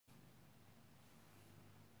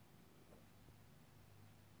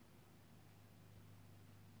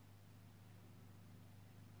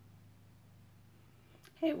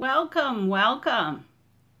Hey, welcome, welcome.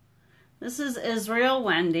 This is Israel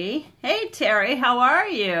Wendy. Hey, Terry, how are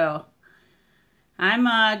you? I'm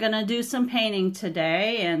going to do some painting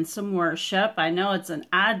today and some worship. I know it's an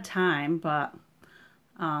odd time, but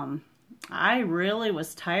I really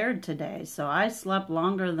was tired today, so I slept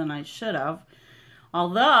longer than I should have.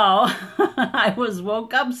 Although I was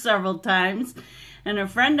woke up several times, and a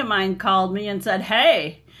friend of mine called me and said,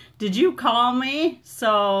 "Hey, did you call me?"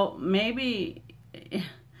 So maybe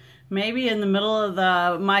in the middle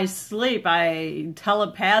of my sleep, I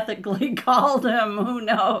telepathically called him. Who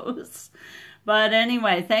knows? But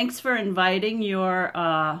anyway, thanks for inviting your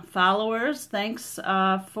followers. Thanks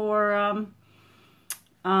for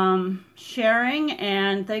sharing,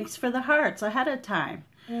 and thanks for the hearts ahead of time.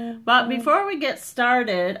 But before we get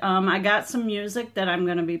started, I got some music that I'm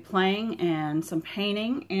going to be playing and some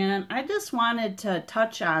painting, and I just wanted to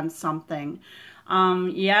touch on something.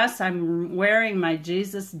 Yes, I'm wearing my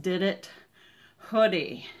Jesus Did It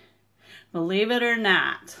hoodie. Believe it or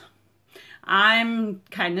not, I'm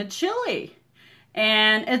kind of chilly,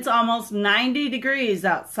 and it's almost 90 degrees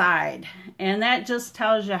outside, and that just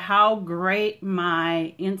tells you how great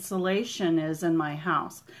my insulation is in my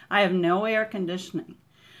house. I have no air conditioning,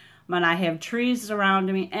 but I have trees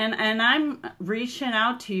around me, and I'm reaching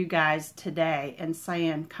out to you guys today and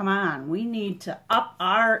saying, come on, we need to up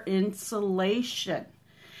our insulation.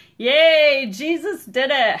 Yay, Jesus did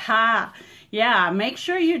it, ha! Yeah, make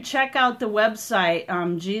sure you check out the website,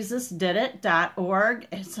 JesusDidIt.org.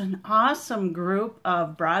 It's an awesome group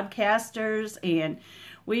of broadcasters, and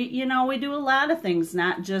we do a lot of things,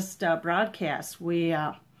 not just broadcasts. We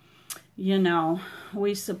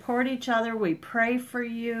support each other, we pray for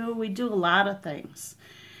you, we do a lot of things.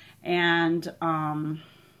 And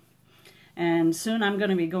soon I'm going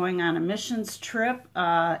to be going on a missions trip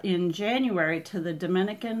in January to the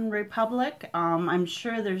Dominican Republic. I'm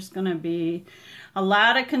sure there's going to be a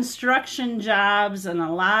lot of construction jobs and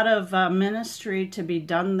a lot of ministry to be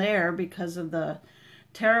done there because of the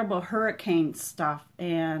terrible hurricane stuff.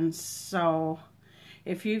 And so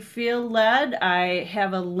if you feel led, I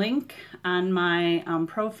have a link on my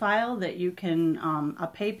profile that you can, a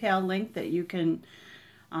PayPal link that you can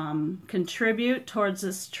contribute towards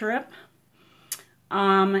this trip.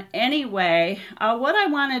 Anyway, what I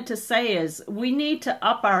wanted to say is we need to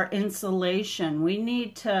up our insulation. We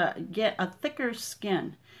need to get a thicker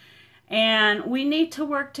skin. And we need to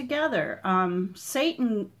work together.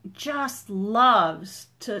 Satan just loves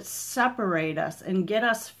to separate us and get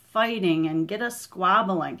us fighting and get us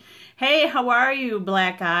squabbling. Hey, how are you,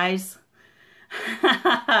 Black Eyes?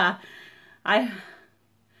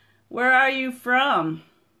 Where are you from?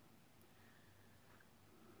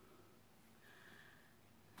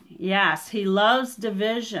 Yes, he loves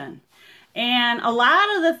division. And a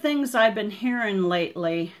lot of the things I've been hearing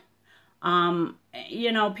lately,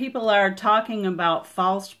 people are talking about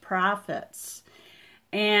false prophets.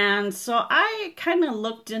 And so I kind of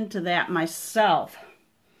looked into that myself.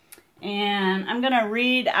 And I'm going to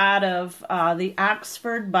read out of the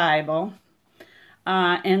Oxford Bible.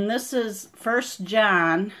 And this is 1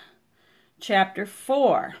 John chapter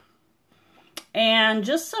 4. And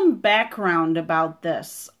just some background about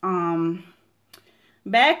this.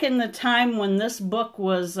 Back in the time when this book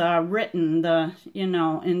was written,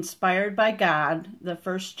 inspired by God, the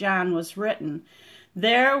 1 John was written,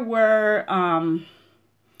 there were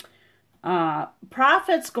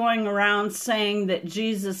prophets going around saying that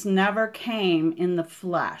Jesus never came in the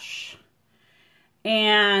flesh.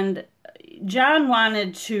 And John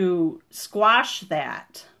wanted to squash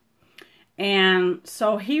that. And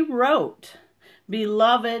so he wrote,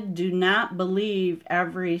 "Beloved, do not believe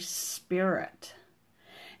every spirit."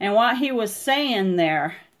 And what he was saying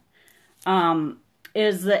there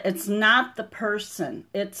is that it's not the person,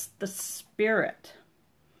 it's the spirit.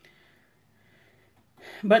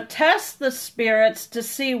 But test the spirits to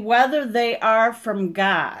see whether they are from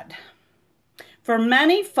God. For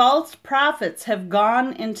many false prophets have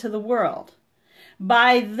gone into the world.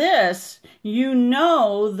 By this, you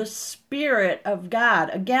know the Spirit of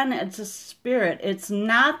God. Again, it's a spirit. It's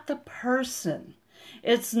not the person.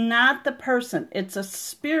 It's not the person. It's a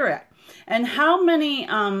spirit. And how many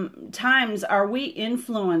times are we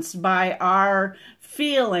influenced by our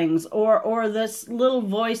feelings or this little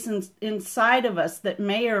voice inside of us that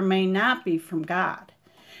may or may not be from God?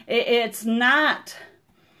 It's not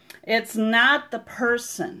the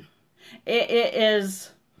person. It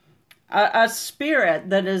is a spirit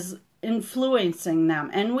that is influencing them.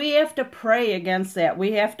 And we have to pray against that.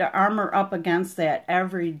 We have to armor up against that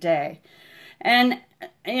every day. And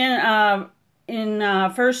in in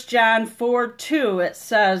 1 John 4:2, it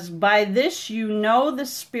says, "By this you know the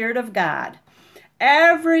Spirit of God.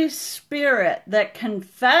 Every spirit that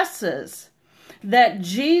confesses that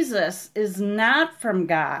Jesus is not from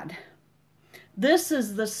God, this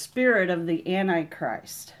is the spirit of the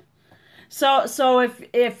Antichrist." So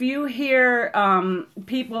if you hear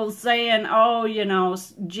people saying, "Oh,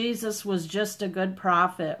 Jesus was just a good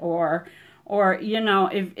prophet," or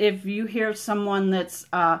if you hear someone that's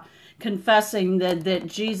confessing that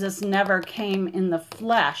Jesus never came in the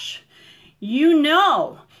flesh, you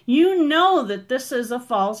know that this is a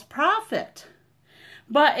false prophet.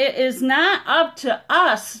 But it is not up to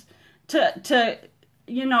us to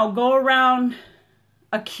go around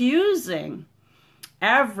accusing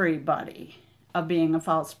everybody of being a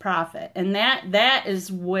false prophet. And that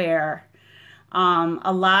is where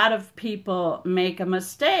a lot of people make a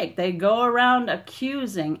mistake. They go around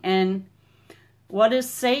accusing. And what is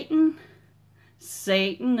Satan?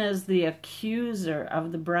 Satan is the accuser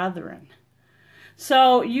of the brethren.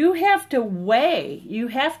 So you have to weigh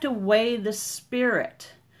the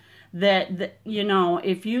spirit that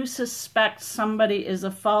if you suspect somebody is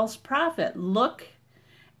a false prophet, look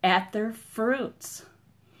at their fruits.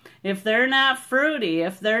 If they're not fruity,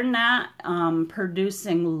 if they're not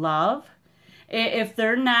producing love, if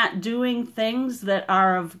they're not doing things that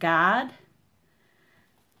are of God,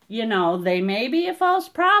 they may be a false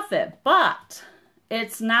prophet, but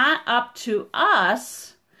it's not up to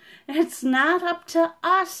us. It's not up to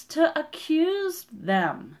us to accuse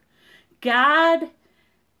them. God,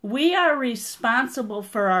 we are responsible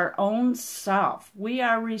for our own self. We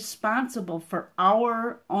are responsible for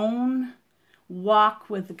our own walk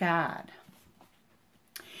with God.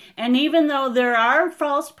 And even though there are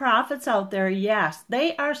false prophets out there, yes,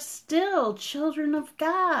 they are still children of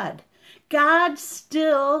God. God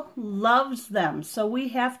still loves them. So we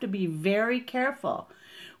have to be very careful.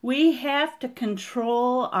 We have to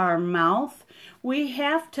control our mouth. We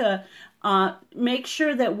have to make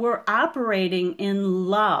sure that we're operating in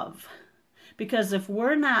love. Because if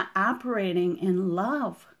we're not operating in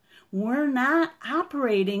love, we're not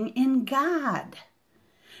operating in God.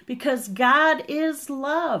 Because God is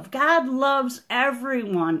love. God loves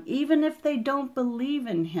everyone, even if they don't believe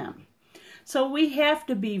in Him. So we have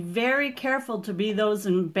to be very careful to be those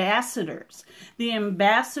ambassadors, the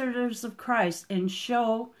ambassadors of Christ, and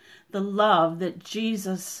show the love that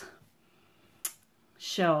Jesus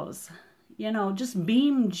shows. Just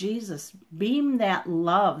beam Jesus, beam that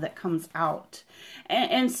love that comes out,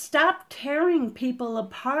 and stop tearing people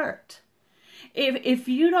apart. If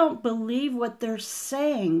you don't believe what they're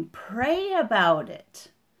saying, pray about it.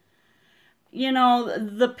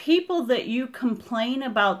 The people that you complain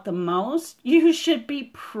about the most, you should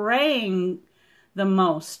be praying the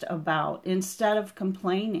most about instead of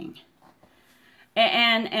complaining.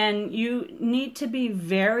 And you need to be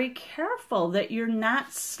very careful that you're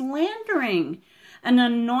not slandering an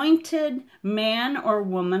anointed man or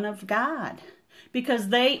woman of God, because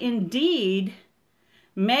they indeed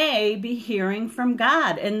may be hearing from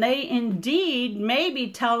God, and they indeed may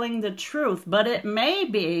be telling the truth, but it may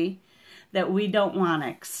be that we don't want to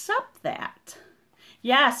accept that.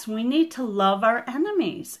 Yes, we need to love our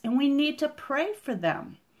enemies, and we need to pray for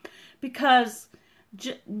them, because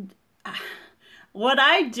what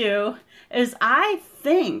I do is I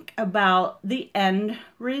think about the end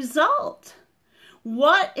result.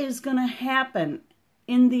 What is going to happen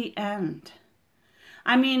in the end?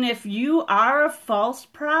 I mean, if you are a false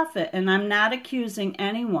prophet, and I'm not accusing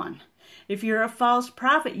anyone, if you're a false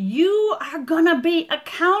prophet, you are going to be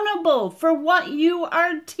accountable for what you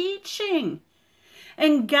are teaching.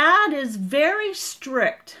 And God is very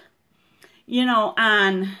strict,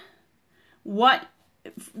 on what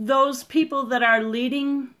those people that are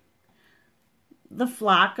leading the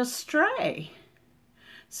flock astray.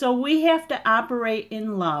 So we have to operate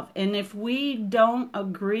in love. And if we don't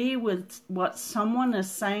agree with what someone is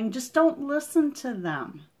saying, just don't listen to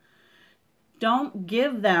them. Don't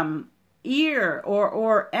give them ear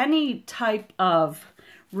or any type of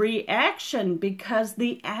reaction, because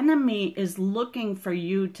the enemy is looking for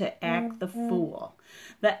you to act the fool.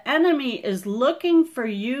 The enemy is looking for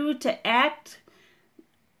you to act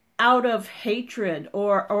out of hatred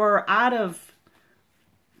or out of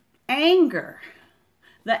anger.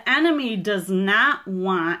 The enemy does not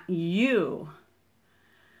want you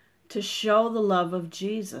to show the love of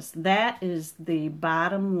Jesus. That is the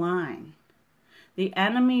bottom line. The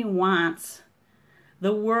enemy wants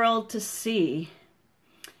the world to see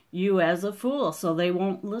you as a fool, so they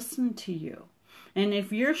won't listen to you. And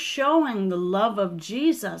if you're showing the love of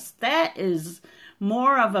Jesus, that is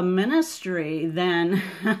more of a ministry than,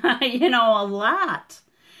 a lot.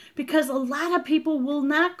 Because a lot of people will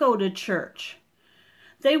not go to church.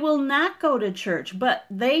 They will not go to church, but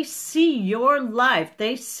they see your life.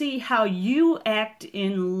 They see how you act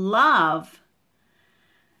in love.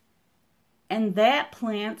 And that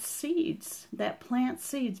plants seeds. That plants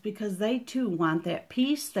seeds because they too want that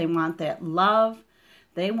peace. They want that love.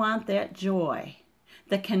 They want that joy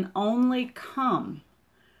that can only come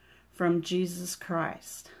from Jesus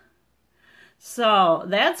Christ. So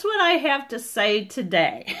that's what I have to say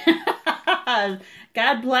today.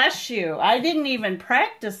 God bless you. I didn't even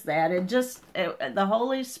practice that. The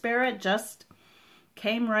Holy Spirit just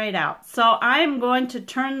came right out. So I'm going to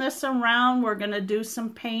turn this around. We're going to do some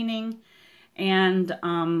painting. And,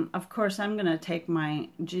 of course, I'm going to take my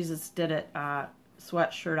Jesus Did It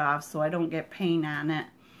sweatshirt off so I don't get paint on it.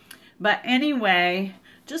 But anyway,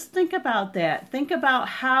 just think about that. Think about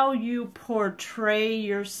how you portray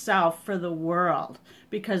yourself for the world,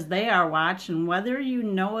 because they are watching, whether you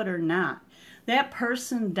know it or not. That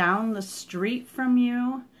person down the street from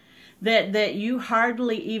you that you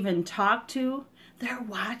hardly even talk to, they're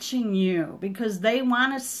watching you because they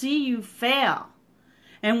want to see you fail.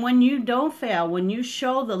 And when you don't fail, when you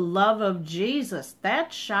show the love of Jesus,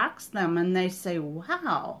 that shocks them and they say,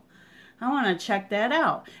 wow, I want to check that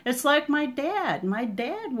out. It's like my dad. My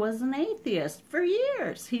dad was an atheist for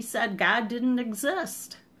years. He said God didn't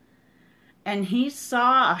exist. And he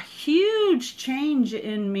saw a huge change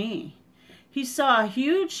in me. He saw a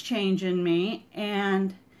huge change in me,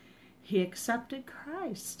 and he accepted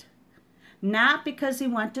Christ. Not because he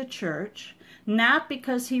went to church, not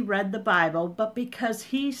because he read the Bible, but because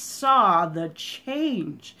he saw the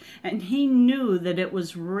change, and he knew that it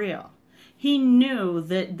was real. He knew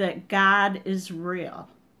that God is real.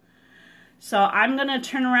 So I'm going to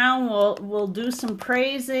turn around. We'll do some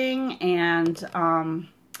praising, and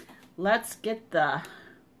let's get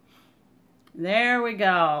there we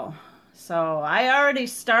go. So I already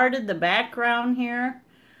started the background here.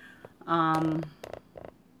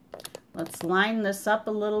 Let's line this up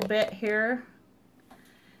a little bit here.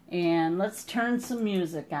 And let's turn some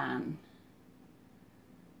music on.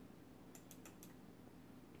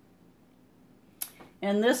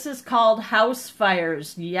 And this is called House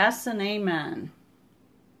Fires. Yes and amen.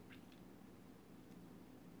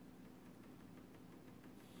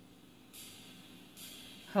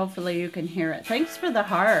 Hopefully you can hear it. Thanks for the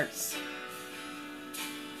hearts.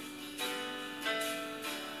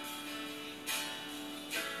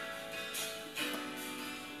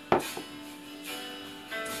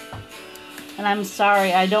 And I'm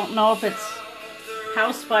sorry, I don't know if it's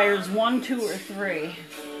House Fires 1, 2, or 3.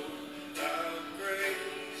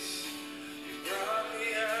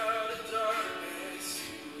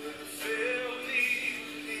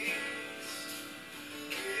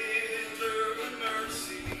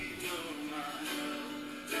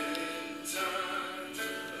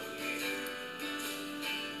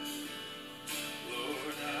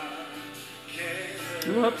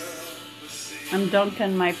 Whoops, I'm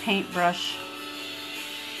dunking my paintbrush.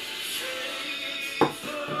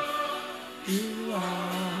 You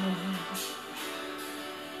are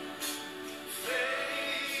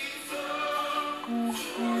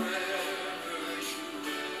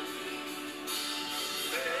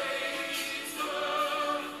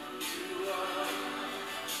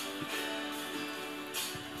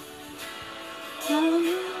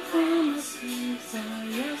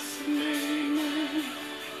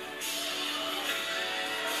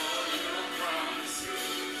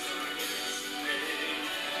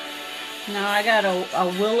Now I got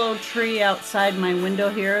a willow tree outside my window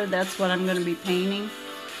here. That's what I'm going to be painting.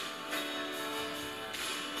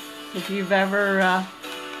 If you've ever...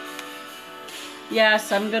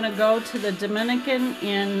 yes, I'm going to go to the Dominican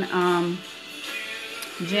in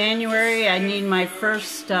January. I need my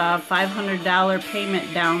first $500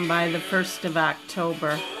 payment down by the 1st of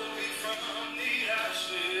October.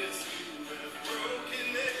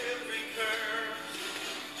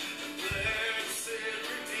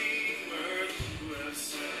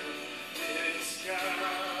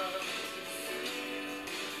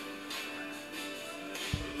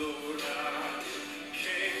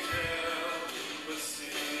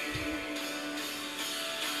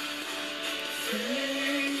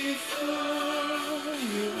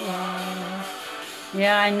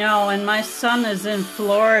 Yeah, I know, and my son is in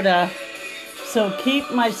Florida, so keep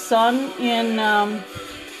my son in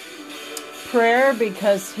prayer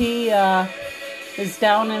because he is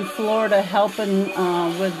down in Florida helping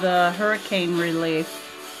with the hurricane relief.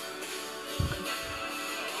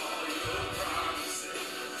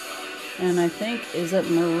 And I think, is it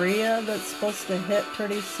Maria that's supposed to hit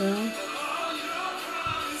pretty soon?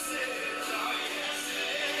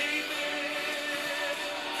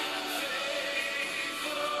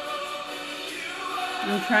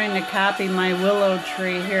 I'm trying to copy my willow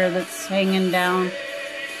tree here that's hanging down.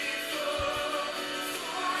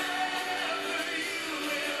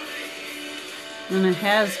 And it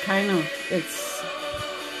has kind of, its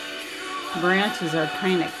branches are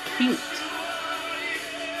kind of kinked.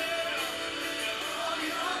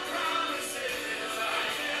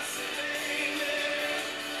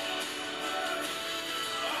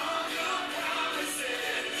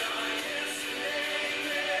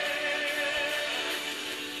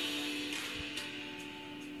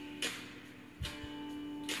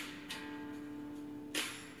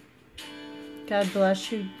 God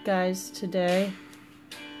bless you guys today.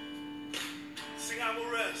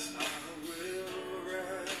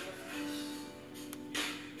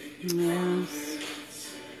 Yes.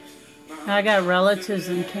 I got relatives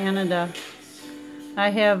in Canada. I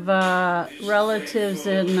have relatives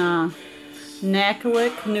in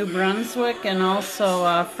Nakiwik, New Brunswick, and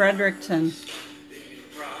also Fredericton.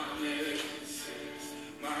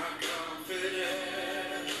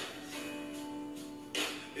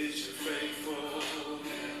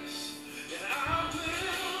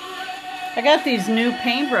 I got these new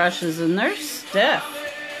paintbrushes and they're stiff.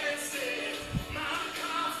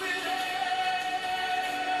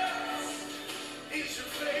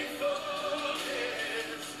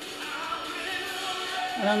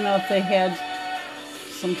 I don't know if they had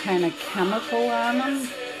some kind of chemical on them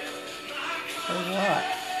or what.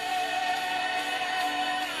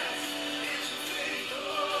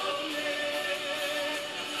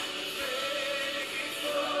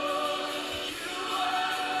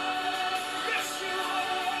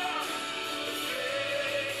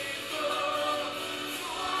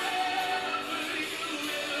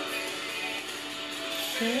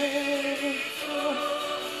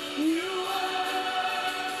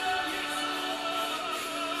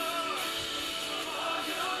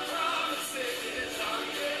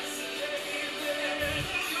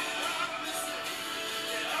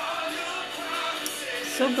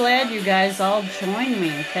 So glad you guys all joined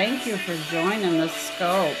me. Thank you for joining the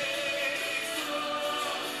scope.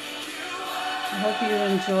 I hope you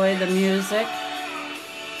enjoy the music.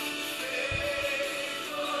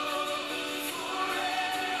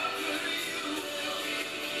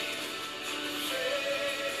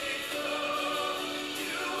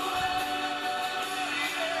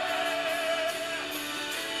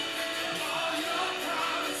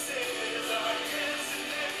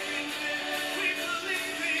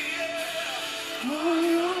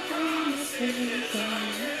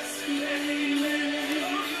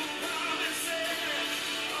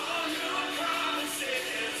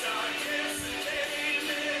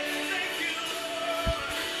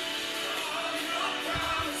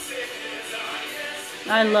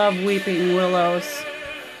 I love weeping willows.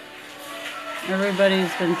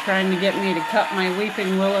 Everybody's been trying to get me to cut my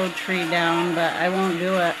weeping willow tree down, but I won't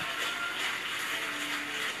do it.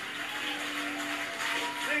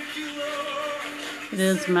 It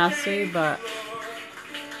is messy, but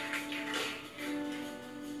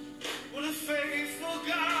what a faithful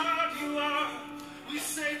God you are. We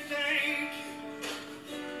say thank you.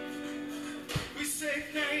 We say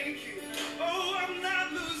thank you. Oh, I'm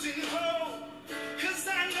not losing hope, 'cause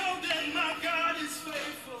I know that my God is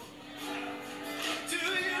faithful. Do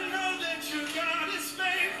you know that your God is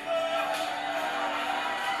faithful?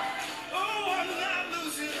 Oh, I'm not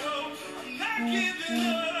losing hope. I'm not giving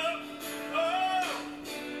up.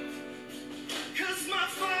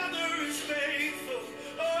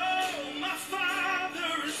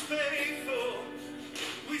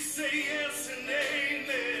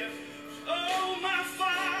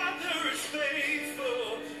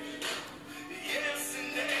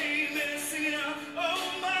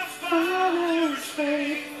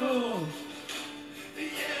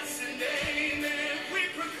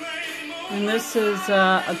 And this is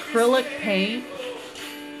acrylic paint.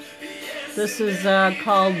 This is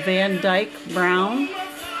called Van Dyke Brown.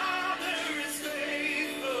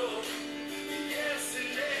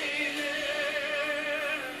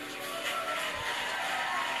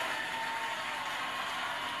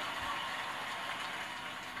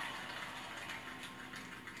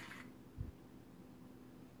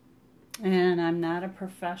 And I'm not a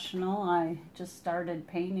professional. I just started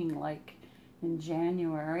painting like in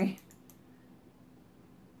January.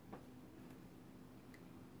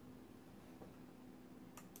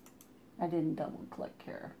 I didn't double click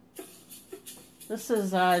here. This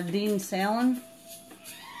is Dean Salen.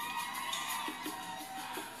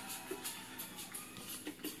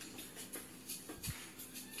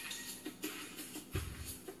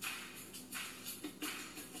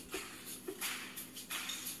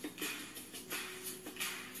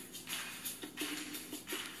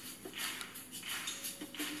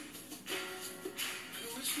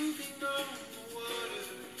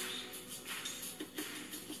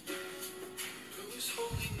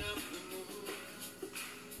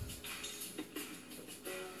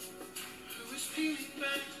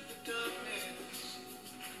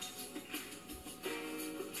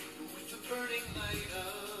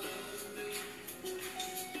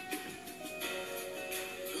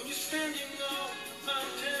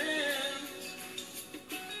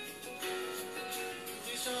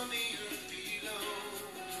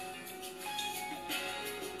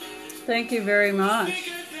 Thank you very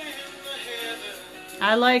much.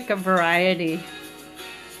 I like a variety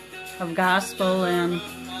of gospel and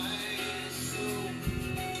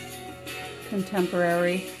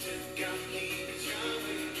contemporary.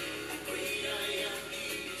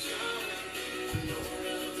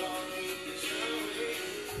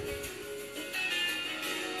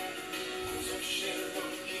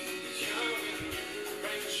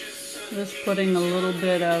 Just putting a little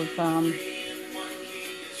bit of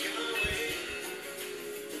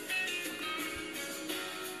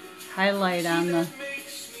highlight on the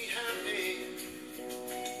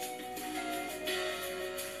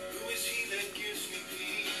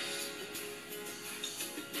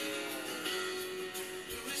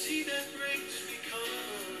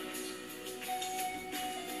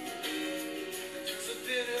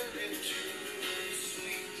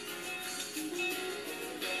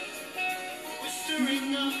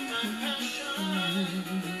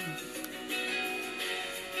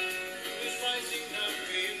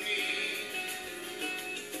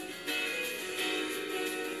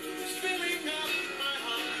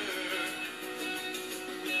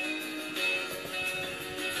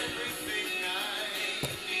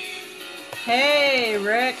Hey,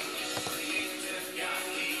 Rick.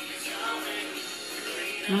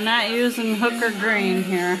 I'm not using Hooker Green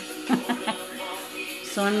here.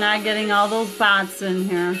 So I'm not getting all those bots in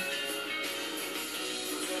here.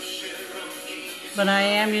 But I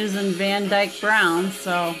am using Van Dyke Brown,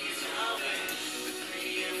 so.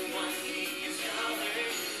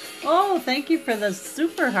 Oh, thank you for the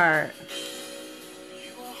super heart.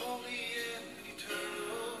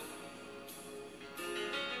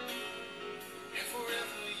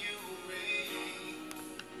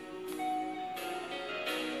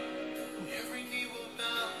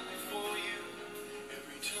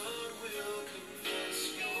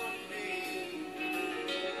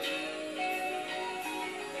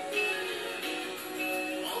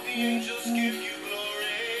 Angels give you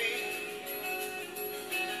glory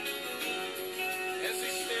as they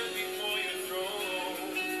stand before your throne.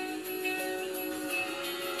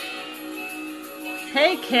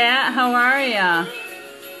 Hey, Kat, how are ya?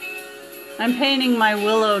 I'm painting my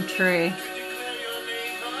willow tree.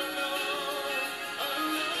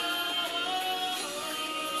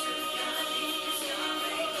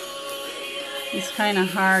 It's kind of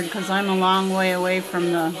hard because I'm a long way away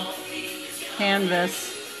from the canvas.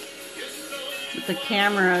 But the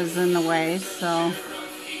camera is in the way, so.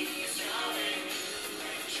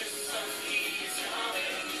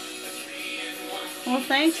 Well,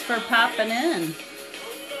 thanks for popping in.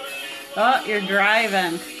 Oh, you're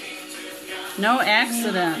driving. No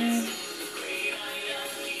accidents.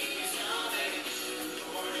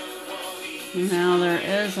 Now there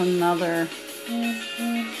is another.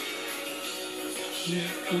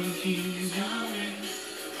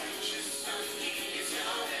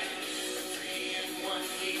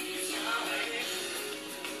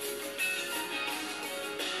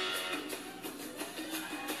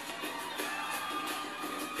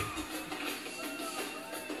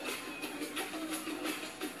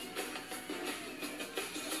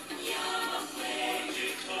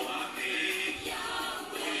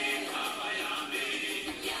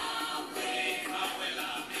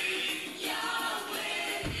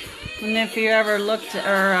 And if you ever looked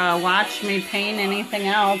or watched me paint anything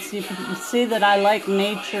else, you can see that I like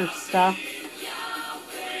nature stuff.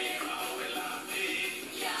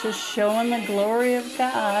 Just showing the glory of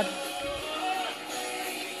God.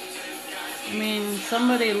 I mean,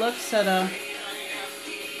 somebody looks at a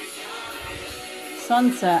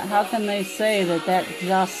sunset, how can they say that that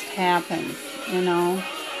just happened, you know?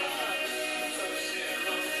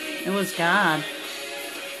 It was God.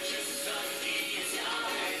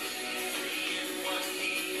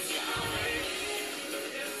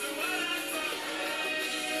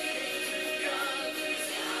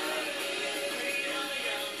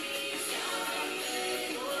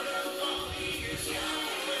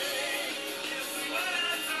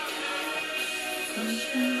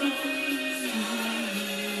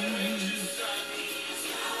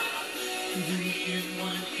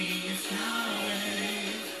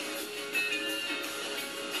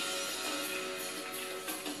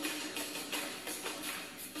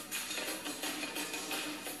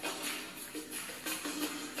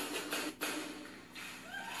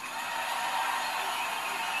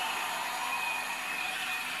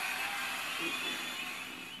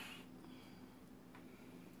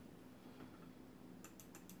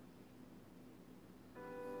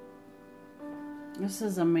 This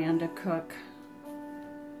is Amanda Cook.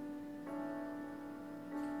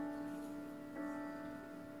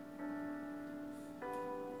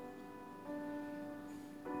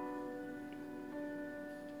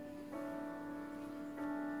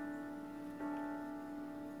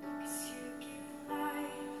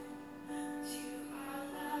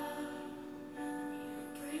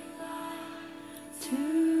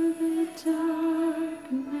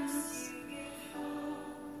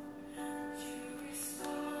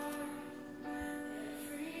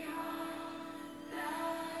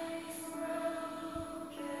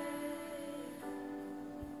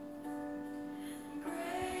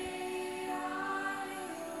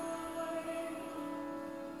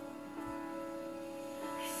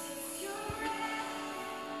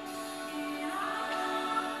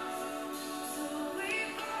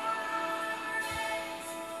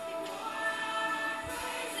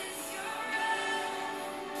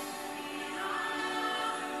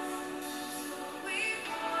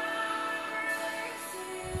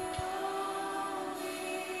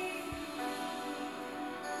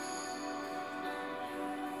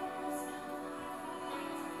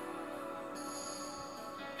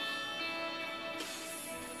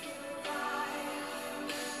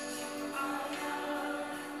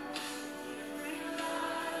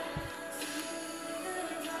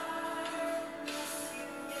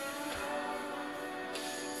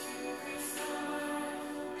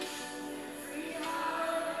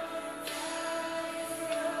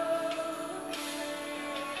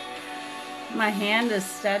 My hand is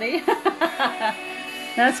steady.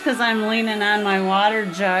 That's because I'm leaning on my water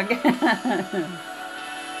jug.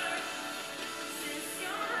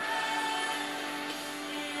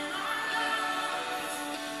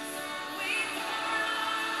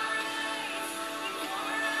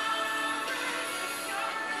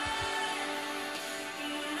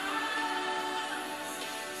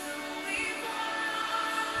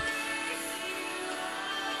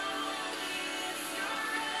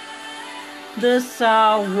 This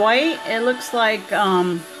white, it looks like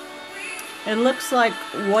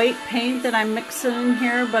white paint that I'm mixing in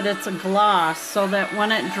here, but it's a gloss, so that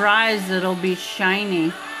when it dries, it'll be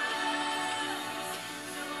shiny.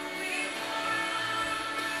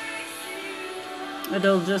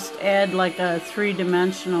 It'll just add like a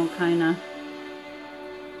three-dimensional kind of.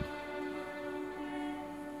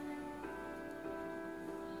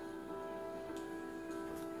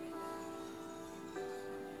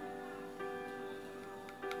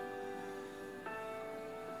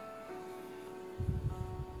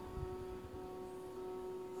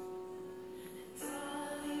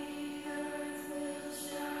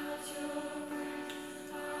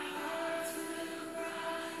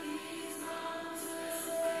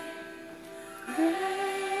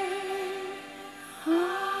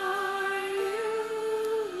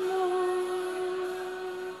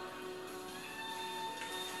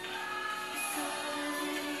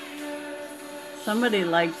 Somebody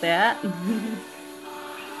liked that.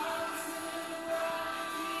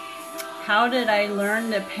 How did I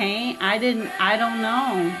learn to paint? I don't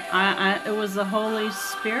know. It was the Holy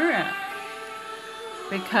Spirit.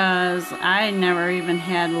 Because I never even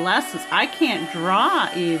had lessons. I can't draw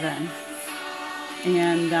even.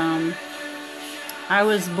 And I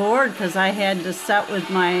was bored because I had to sit with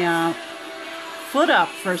my foot up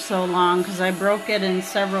for so long because I broke it in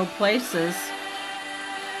several places.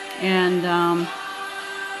 And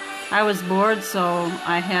I was bored, so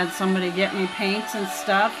I had somebody get me paints and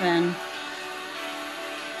stuff, and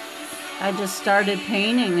I just started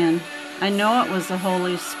painting, and I know it was the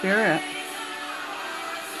Holy Spirit.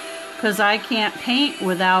 Because I can't paint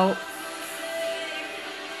without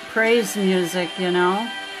praise music, you know.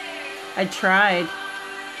 I tried.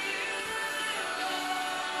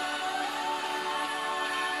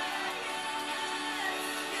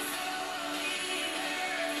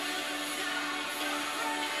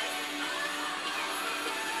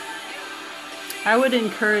 I would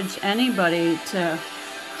encourage anybody to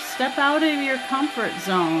step out of your comfort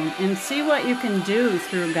zone and see what you can do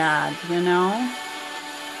through God, you know.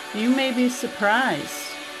 You may be surprised.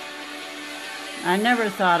 I never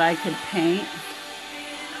thought I could paint.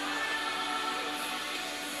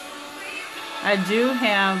 I do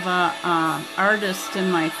have an artist in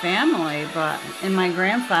my family, and my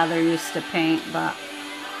grandfather used to paint, but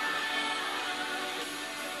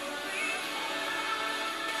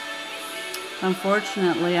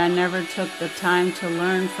unfortunately, I never took the time to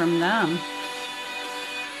learn from them.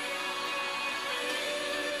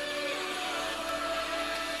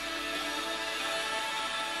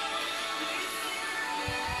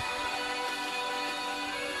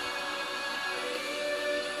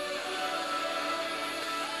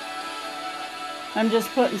 I'm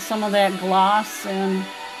just putting some of that gloss in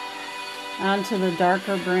onto the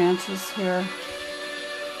darker branches here.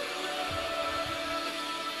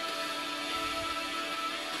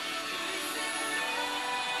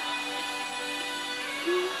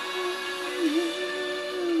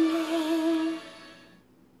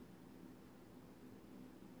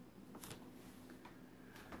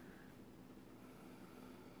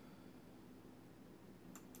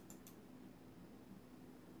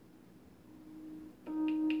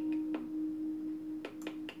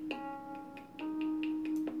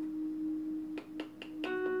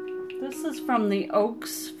 This is from the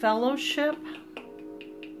Oaks Fellowship.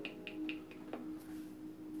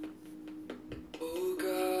 Oh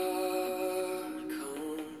God,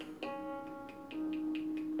 come.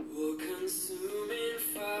 Oh, consuming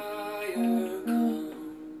fire, come.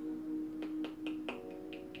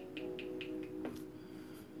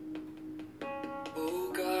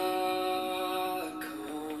 Oh God,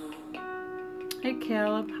 come. Hey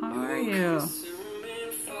Caleb, how are you?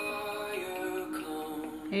 Consuming fire,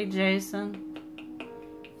 come. Hey Jason.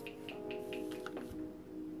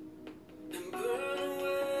 And burn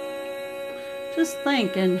away. Just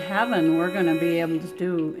think, in heaven we're going to be able to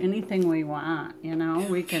do anything we want, you know.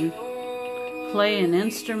 We can play an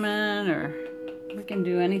instrument, or we can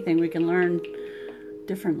do anything. We can learn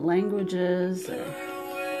different languages.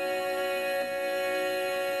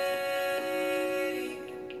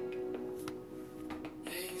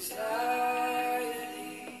 Anxiety.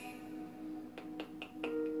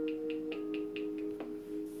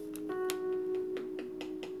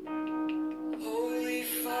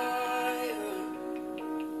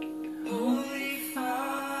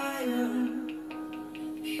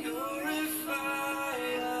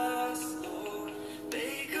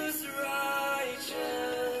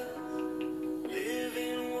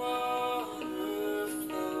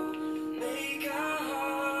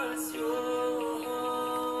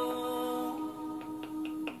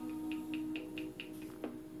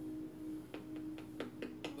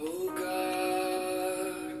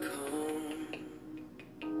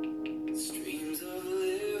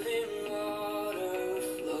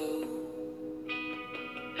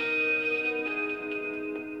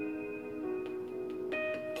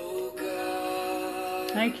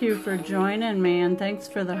 Thank you for joining me, and thanks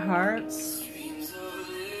for the hearts. Streams of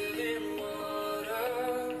living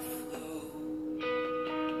water flow.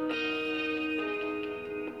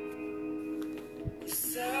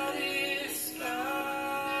 Satisfy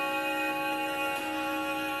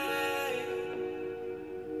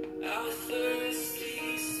our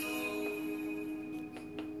thirsty souls.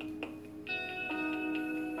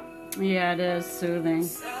 Yeah, it is soothing.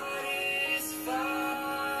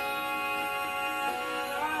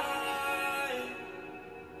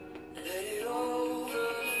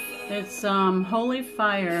 It's Holy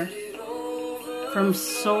Fire from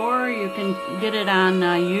Soar. You can get it on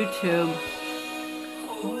YouTube.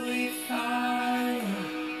 Holy fire,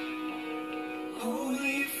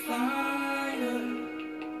 holy fire,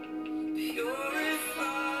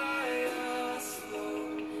 purify us,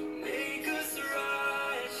 Lord, make us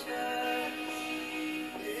righteous,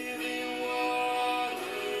 living water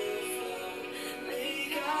flow,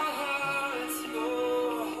 make our hearts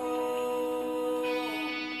your home.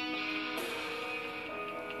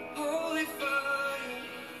 Holy fire.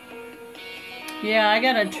 Yeah, I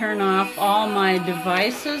gotta turn off all my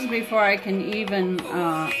devices before I can even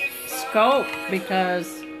scope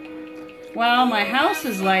because, well, my house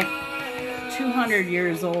is like 200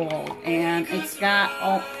 years old and it's got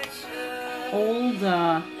old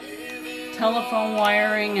telephone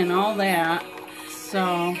wiring and all that.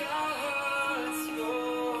 So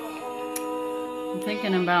I'm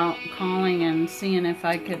thinking about calling and seeing if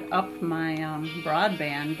I could up my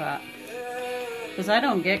broadband, but because I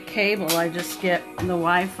don't get cable, I just get the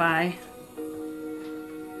Wi-Fi.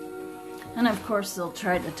 And of course they'll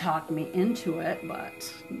try to talk me into it,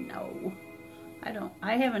 but no.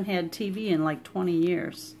 I haven't had TV in like 20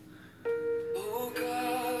 years. Oh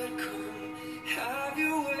God, come, have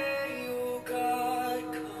your way. Oh God,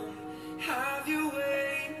 come, have your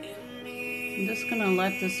way in me. I'm just gonna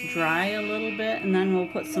let this dry a little bit and then we'll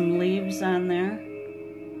put some leaves on there.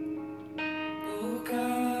 Oh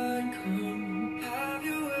God, come, have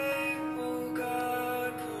your way. Oh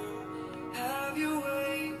God, come, have your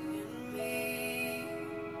way in me.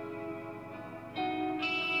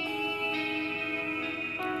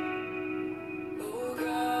 Oh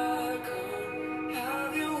God, come,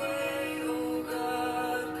 have your way. Oh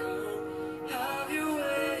God, come, have your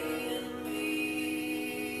way in me.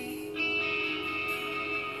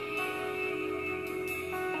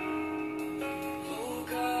 Oh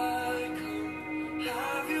God, come,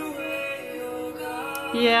 have your way. Oh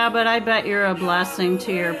God. Yeah, but I bet you're a blessing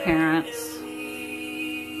to your parents.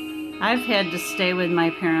 I've had to stay with my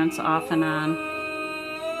parents off and on.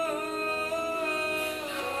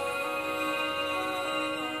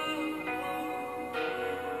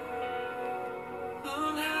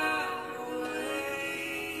 Come have your way.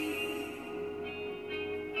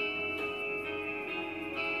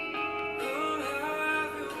 Come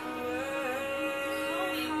have your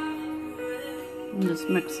way. I'm just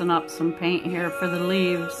mixing up some paint here for the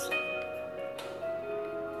leaves.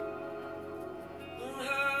 Come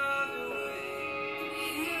have your way.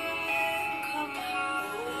 Come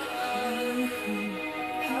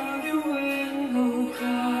have your way. Oh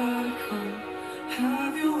God, come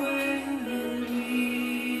have your way in me.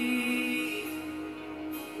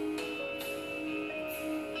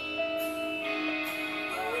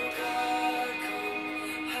 Oh God,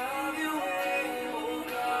 come have your way. Oh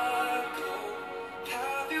God, come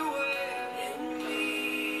have your way in me.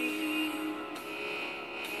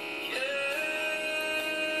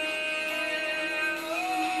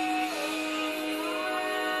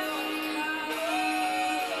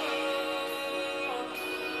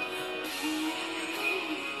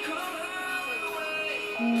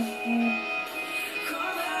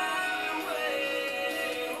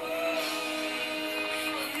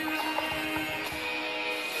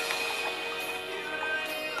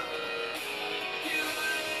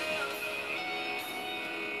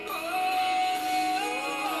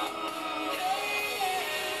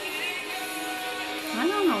 I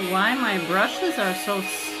don't know why my brushes are so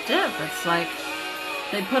stiff. It's like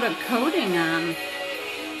they put a coating on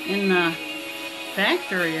in the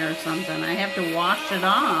factory or something. I have to wash it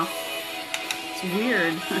off. It's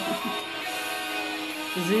weird.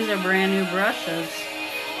 Because these are brand new brushes.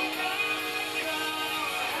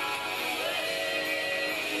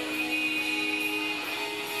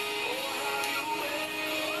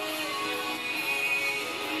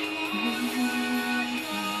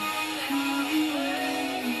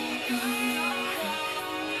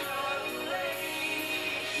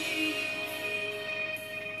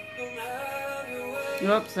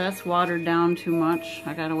 Oops, that's watered down too much.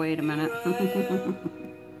 I gotta wait a minute.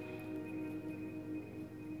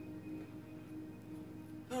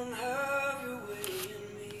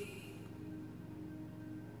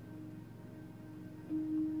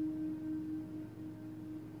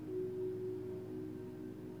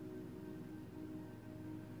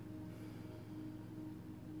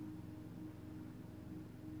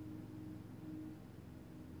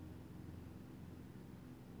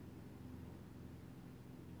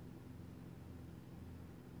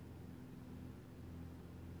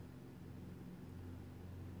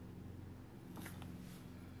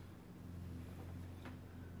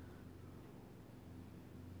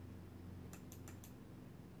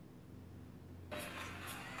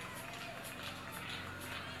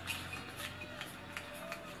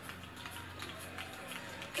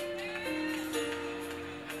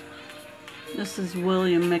 This is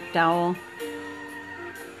William McDowell.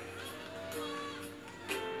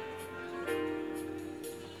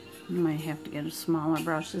 I might have to get a smaller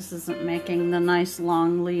brush. This isn't making the nice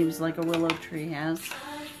long leaves like a willow tree has.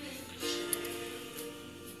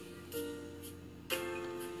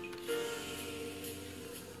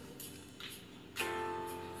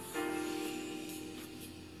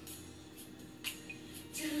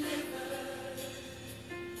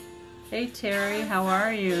 Hey Terry, how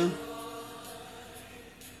are you?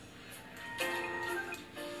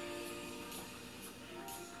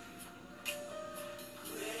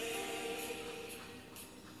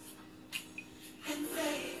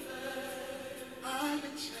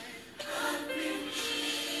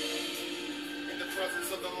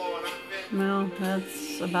 Well,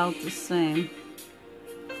 that's about the same.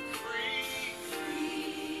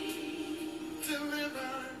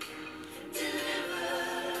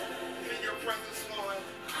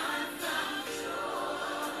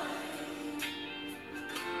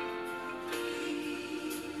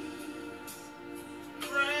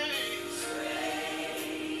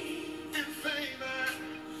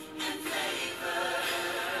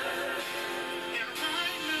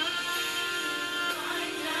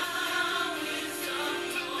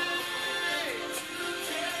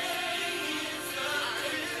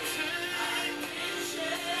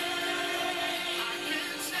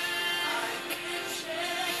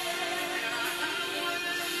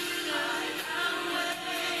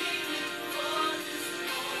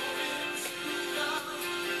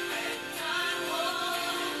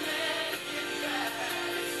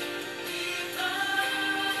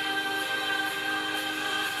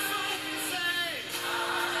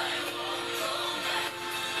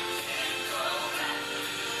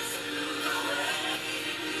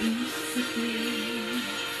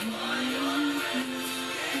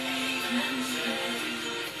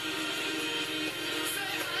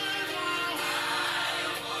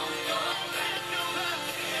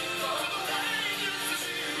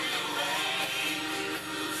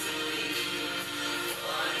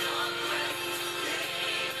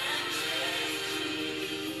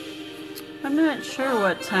 I'm not sure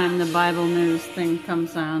what time the Bible news thing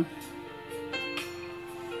comes on.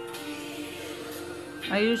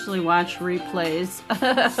 I usually watch replays.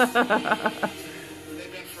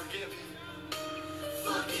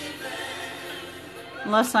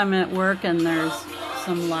 Unless I'm at work and there's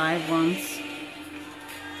some live ones.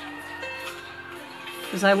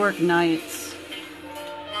 Because I work nights.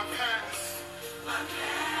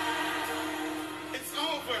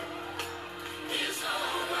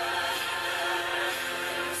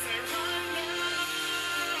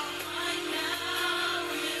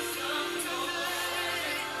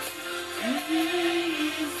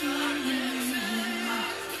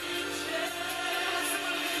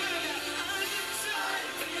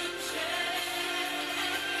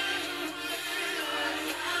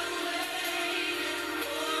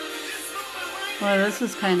 Well, this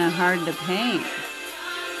is kind of hard to paint.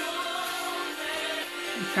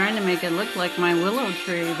 I'm trying to make it look like my willow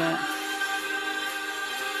tree, but...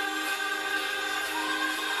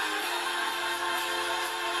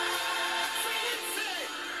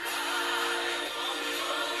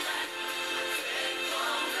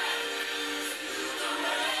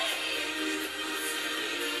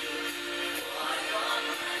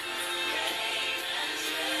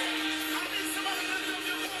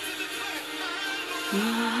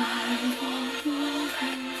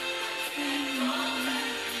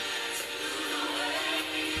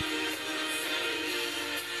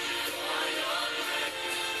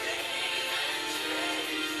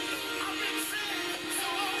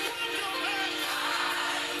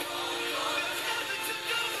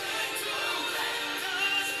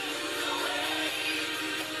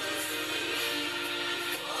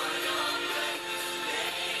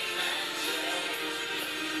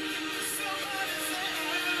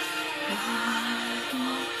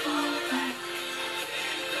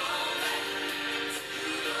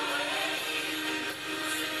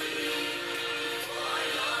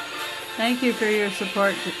 Thank you for your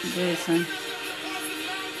support, Jason.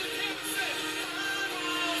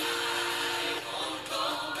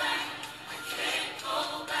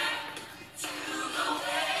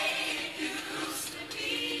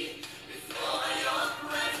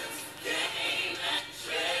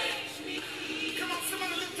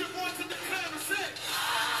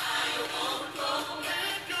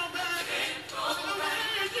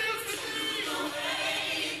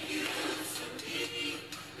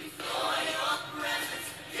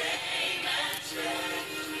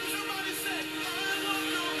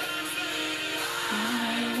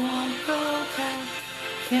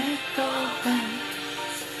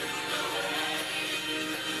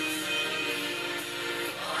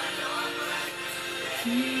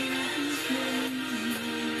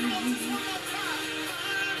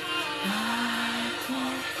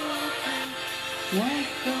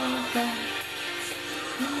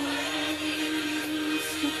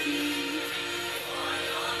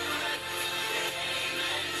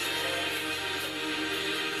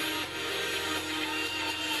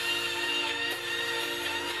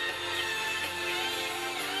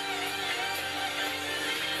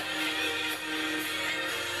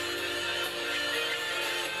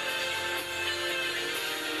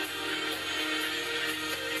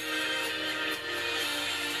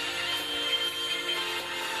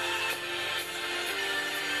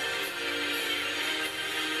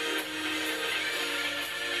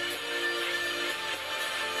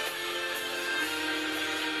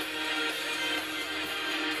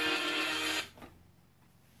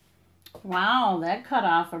 Wow, that cut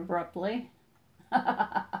off abruptly.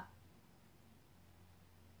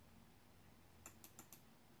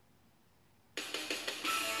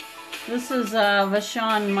 This is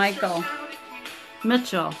Vashawn Michael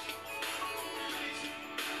Mitchell.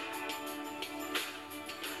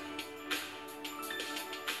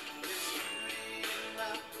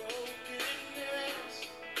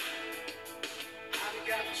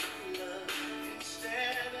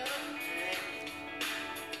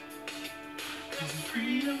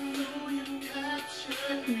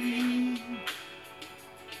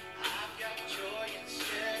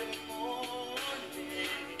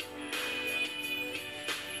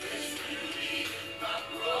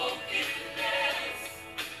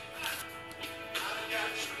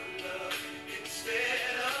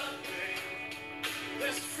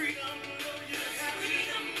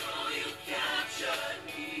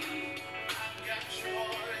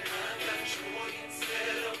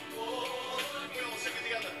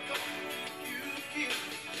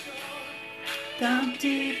 Down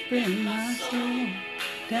deep in my soul,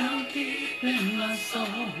 down deep in my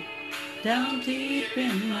soul, down deep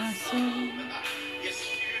in my soul.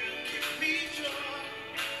 Yes, you give me joy.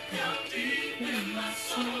 Down deep in my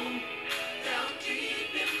soul, down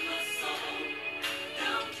deep in my soul,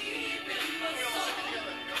 down deep in my soul.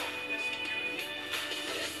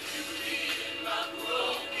 There's beauty in my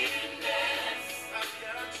brokenness. I've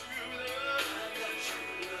got true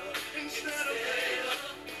love, instead of hate.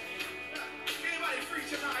 Free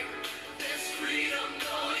tonight. There's freedom,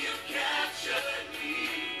 though you captured me.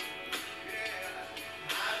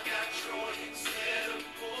 Yeah, I've got joy instead of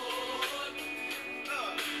pain.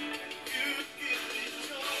 You give me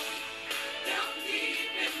joy. Down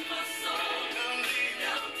deep in my soul. Down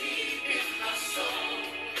deep in my soul.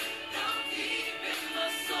 Down deep in my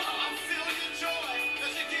soul. I'm feeling the joy.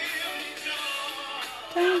 Does it give me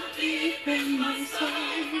joy? Down deep in my soul.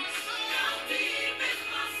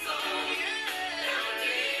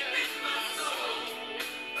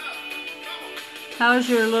 How's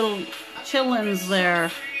your little chillins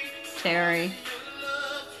there, Terry?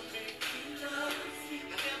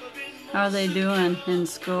 How are they doing in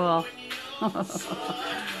school?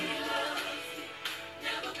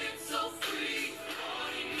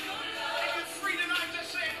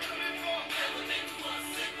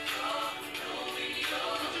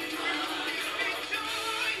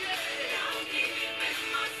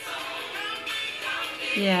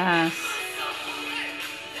 Yes.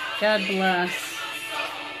 God bless.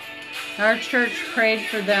 Our church prayed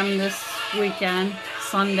for them this weekend,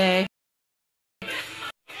 Sunday.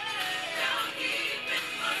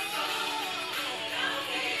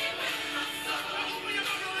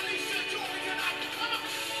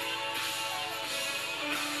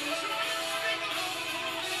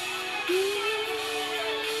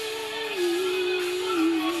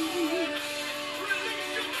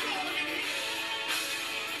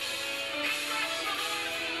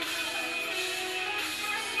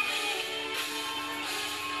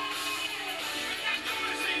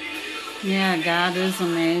 Yeah, God is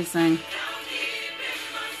amazing.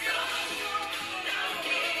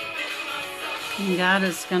 And God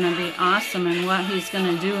is going to be awesome in what He's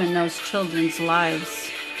going to do in those children's lives.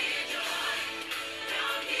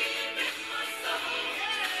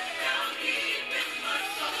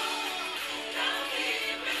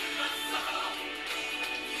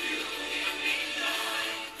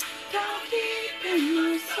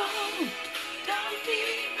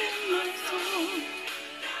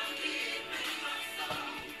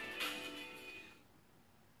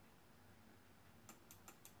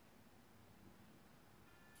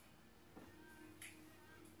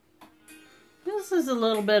 This is a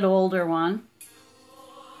little bit older one.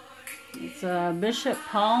 It's Bishop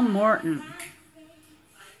Paul Morton.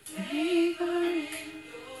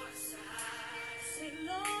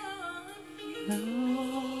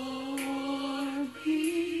 Lord,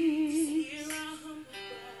 peace.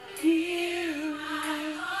 Here I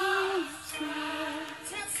am,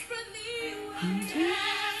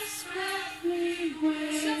 desperately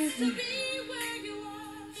waiting, just to be where you are,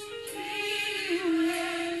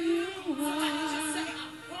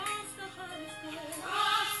 Cross the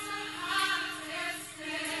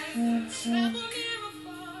hottest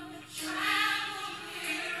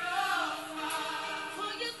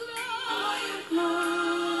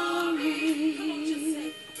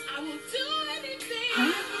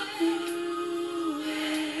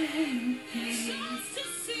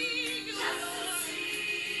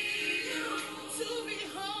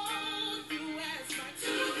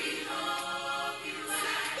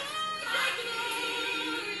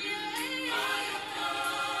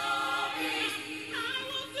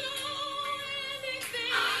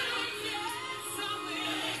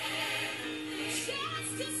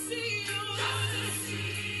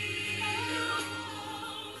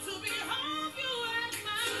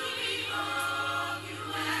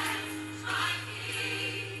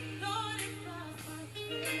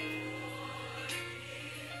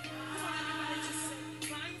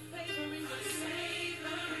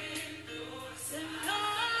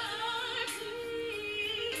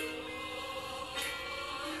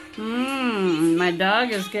My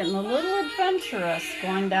dog is getting a little adventurous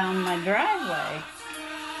going down my driveway.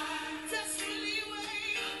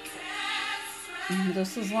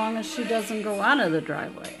 Just as long as she doesn't go out of the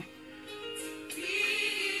driveway.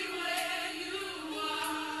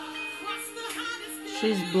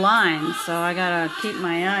 She's blind, so I gotta keep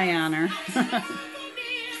my eye on her.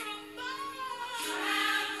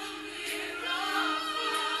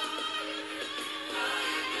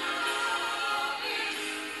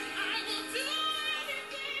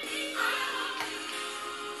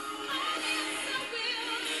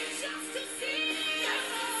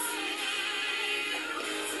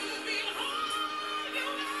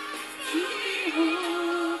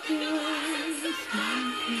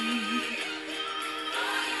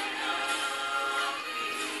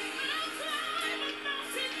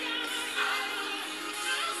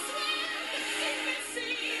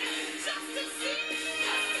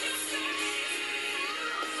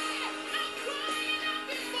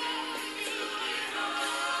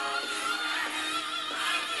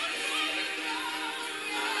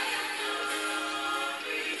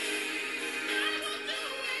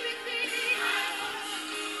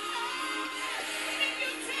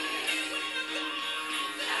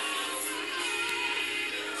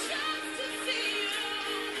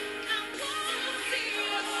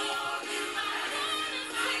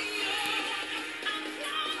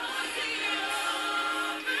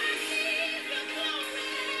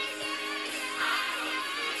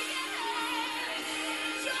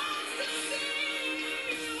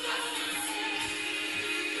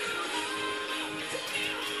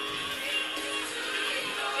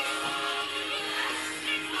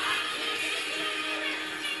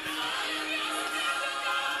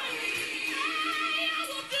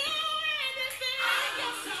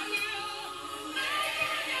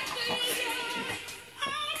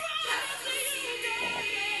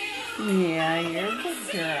 Yeah, you're a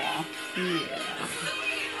good girl. Yeah.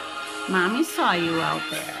 Mommy saw you out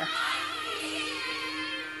there.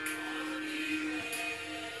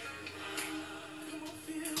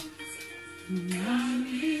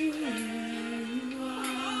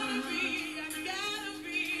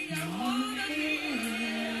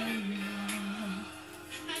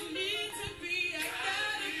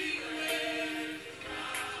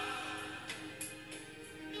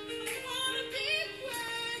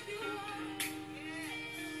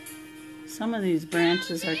 Some of these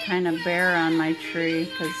branches are kind of bare on my tree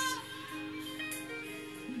because,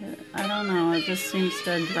 I don't know, it just seems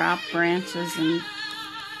to drop branches and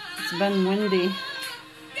it's been windy.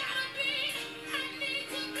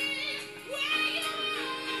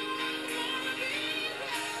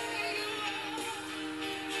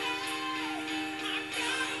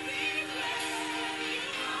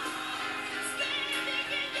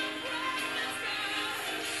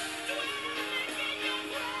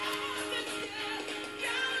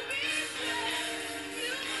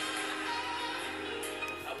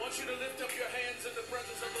 You to lift up your hands in the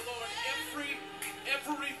presence of the Lord.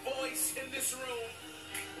 Every voice in this room,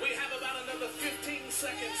 we have about another 15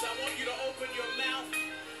 seconds. I want you to open your mouth.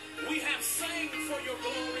 We have sang for your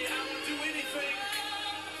glory. I will do anything.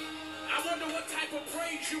 I wonder what type of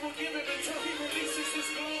praise you will give him until he releases his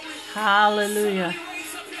glory. Hallelujah.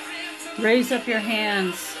 Raise up your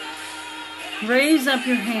hands. Raise up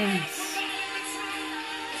your hands.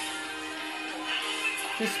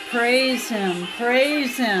 Just praise him.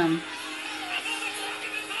 Praise him.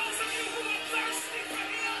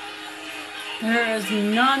 There is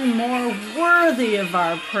none more worthy of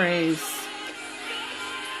our praise.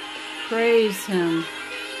 Praise him.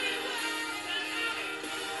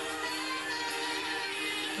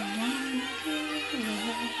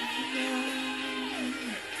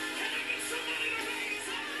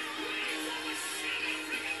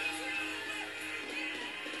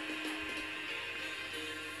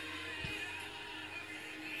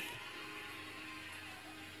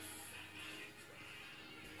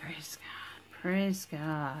 Praise God. Praise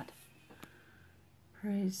God.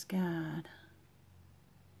 Praise God.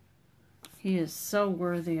 He is so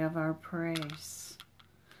worthy of our praise.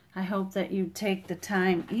 I hope that you take the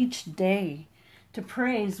time each day to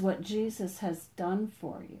praise what Jesus has done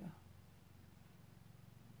for you.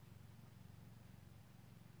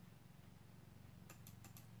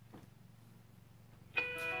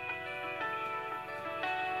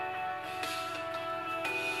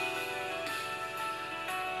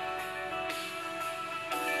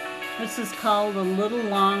 This is called A Little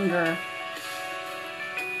Longer.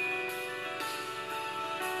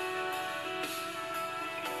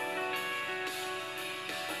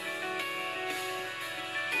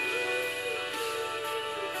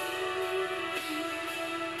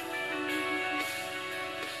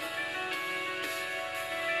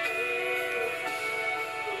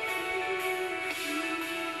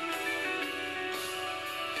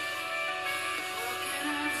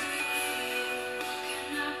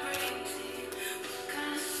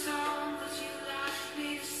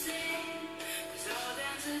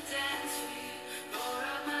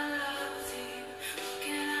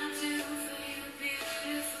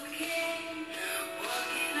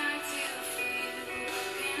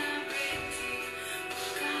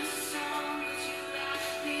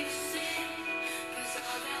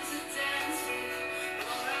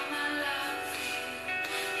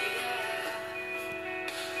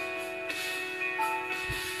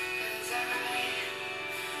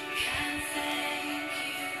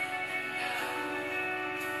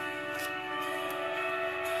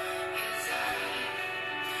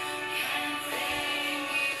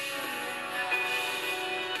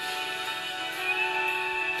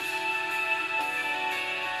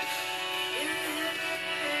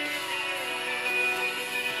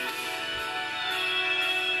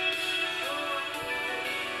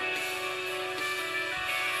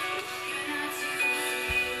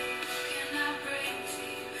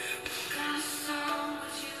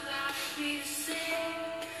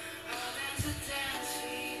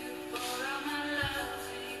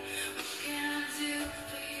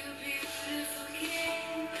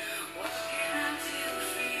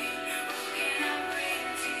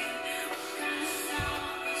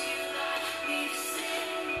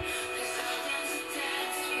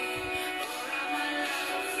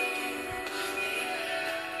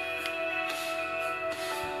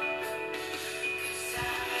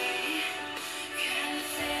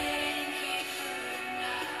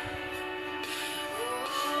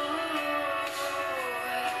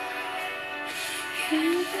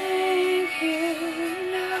 thank you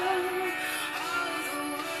enough. All the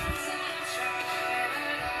words I tried,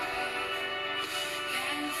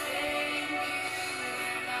 can't thank you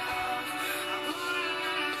enough.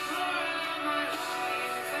 I pour out my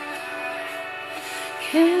life, I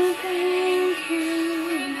can't thank you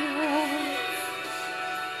enough.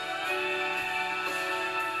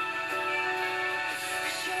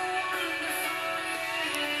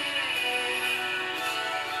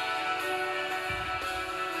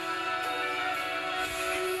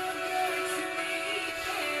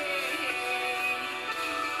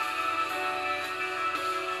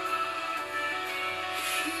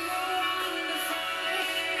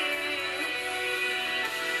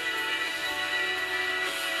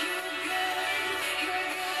 You're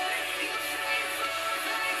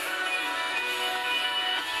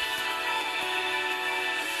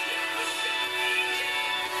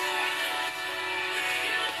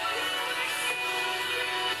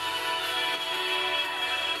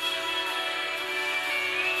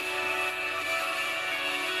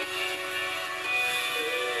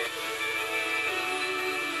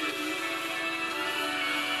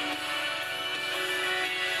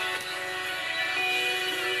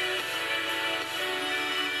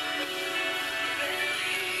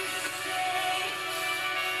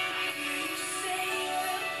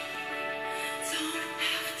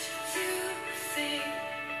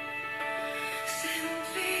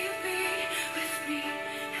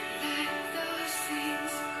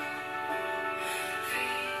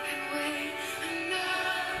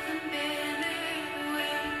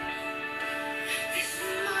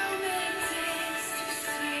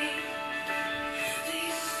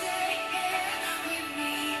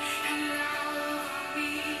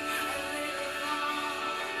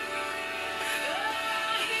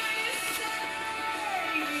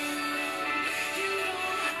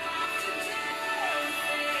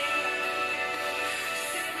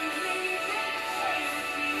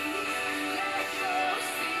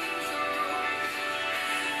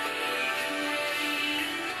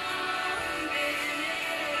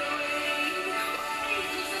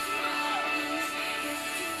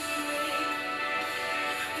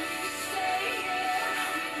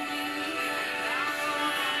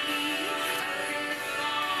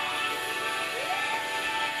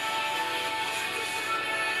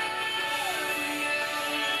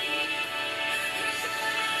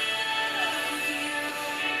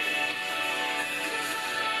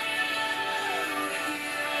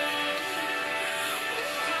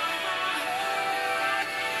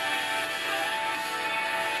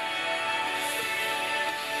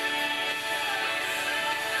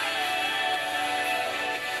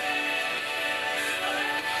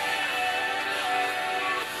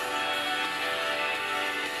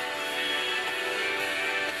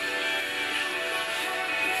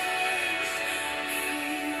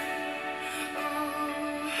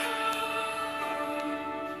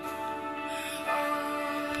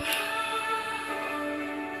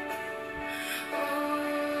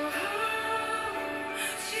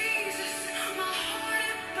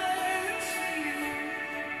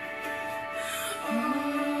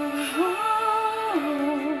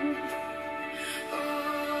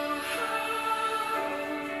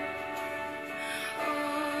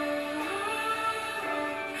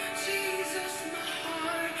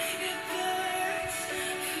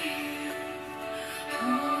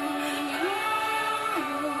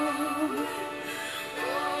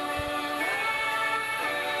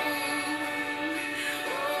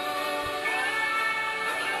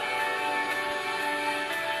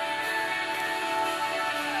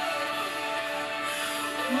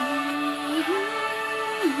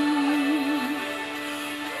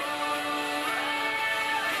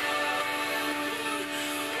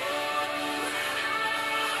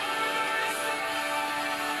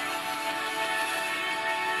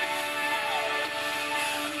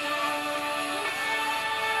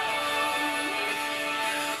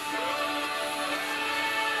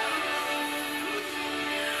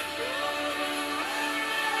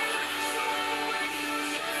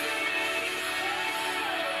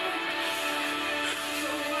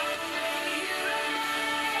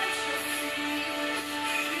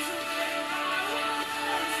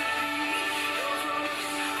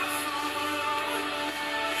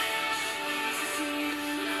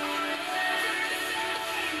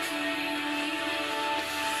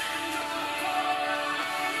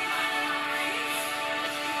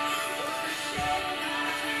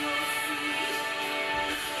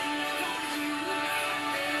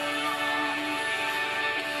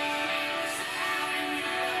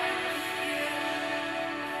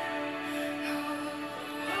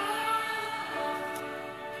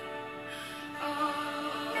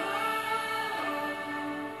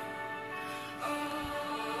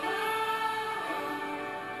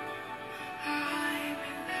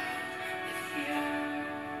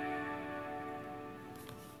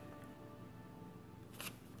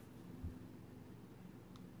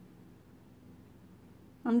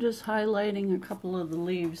I'm just highlighting a couple of the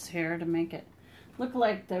leaves here to make it look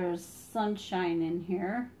like there's sunshine in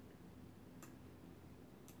here.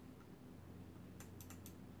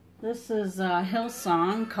 This is a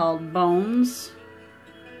Hillsong called Bones.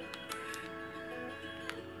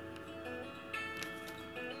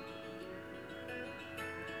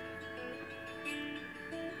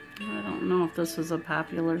 I don't know if this is a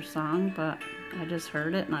popular song, but I just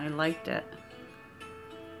heard it and I liked it.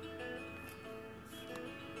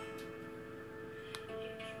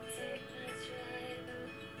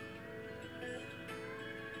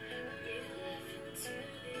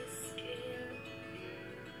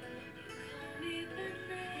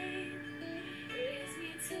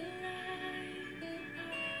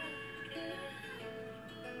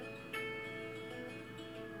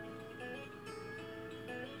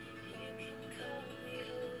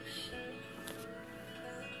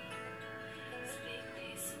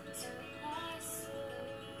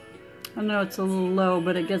 I know it's a little low,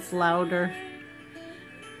 but it gets louder.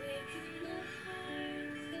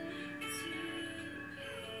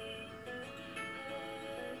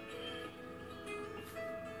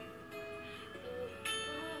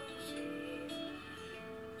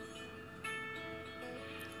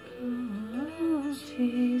 Oh,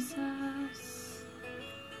 Jesus.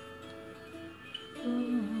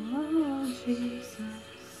 Oh, Jesus.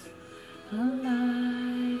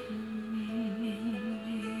 Alive in me.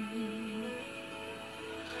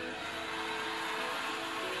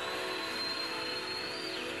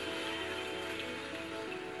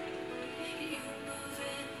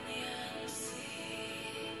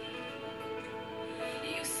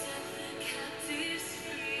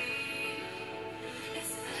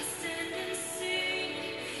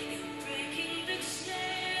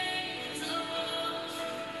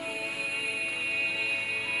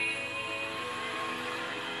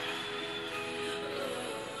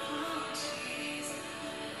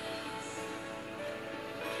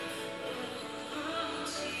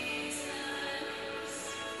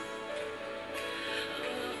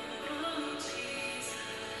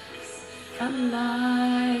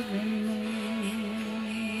 Alive in me.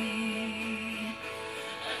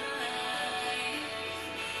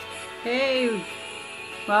 Hey,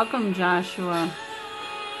 welcome Joshua.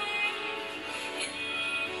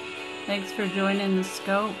 Thanks for joining the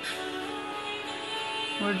scope.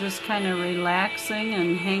 We're just kind of relaxing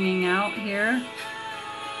and hanging out here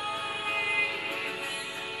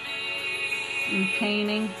and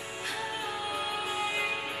painting.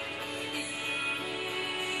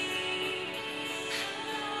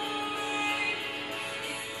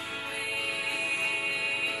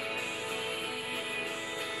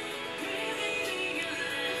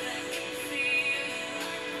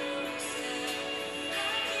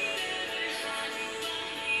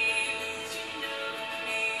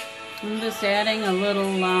 I'm just adding a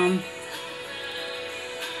little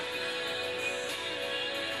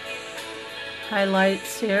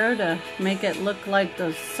highlights here to make it look like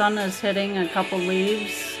the sun is hitting a couple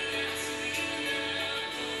leaves.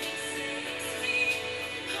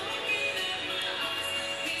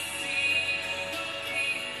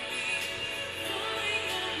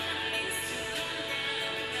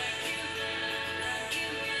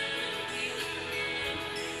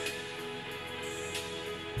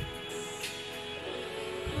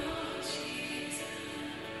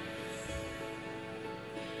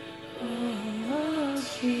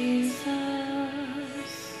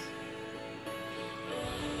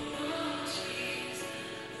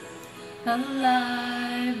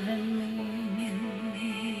 Alive in me.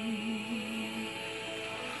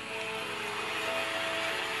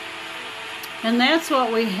 And that's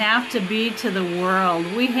what we have to be to the world.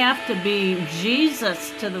 We have to be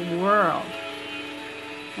Jesus to the world.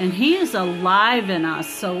 And He is alive in us.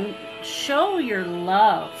 So show your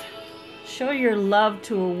love. Show your love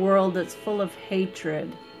to a world that's full of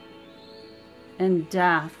hatred and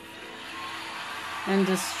death and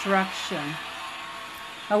destruction.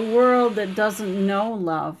 A world that doesn't know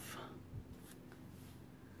love.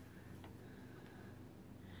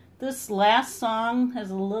 This last song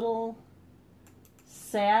is a little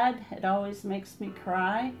sad. It always makes me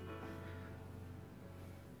cry.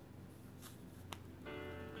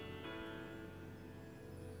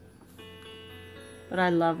 But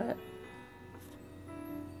I love it.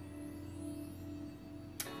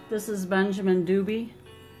 This is Benjamin Doobie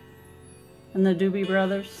and the Doobie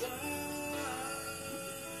Brothers.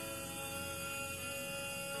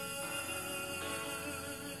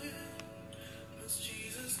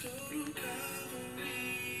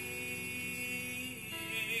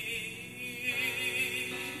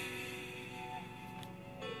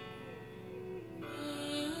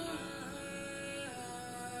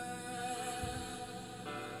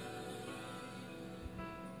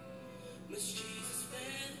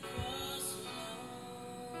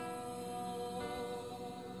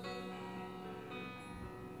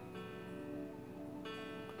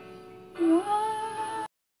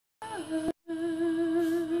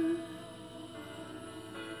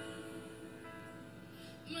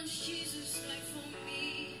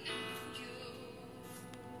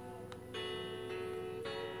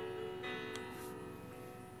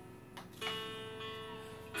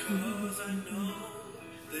 'Cause I know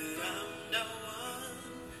that I'm the one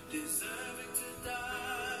deserving to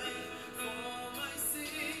die for my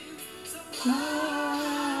sins. So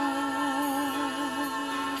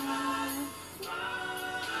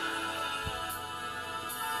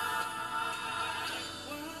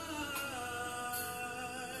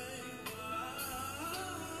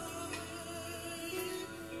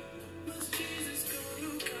must Jesus go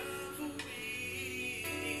to Calvary?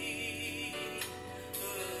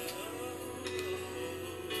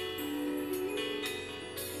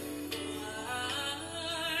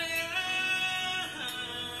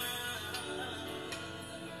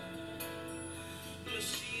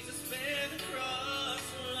 Must Jesus bear the cross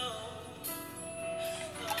alone?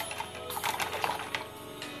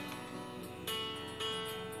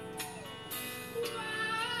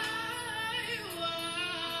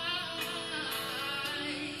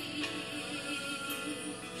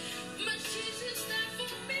 Must Jesus die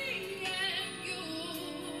for me and you?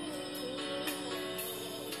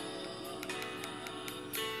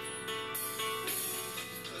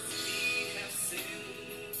 'Cause we have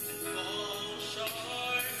sinned and fall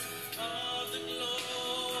short of the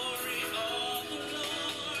glory of the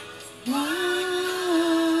Lord.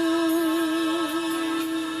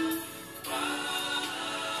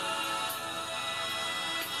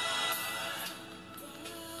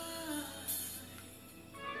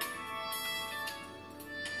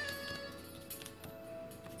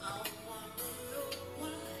 I wanna know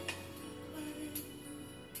why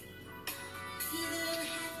you didn't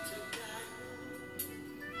have to die.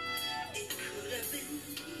 It could have been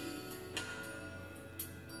me.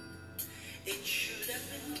 It should have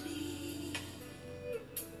been me.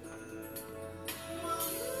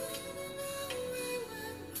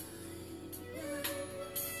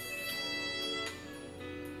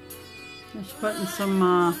 Just putting some,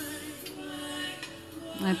 I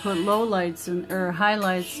put low lights in, or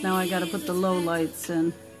highlights. Now I gotta put the low lights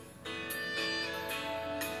in.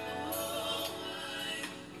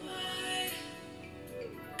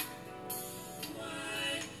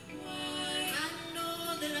 I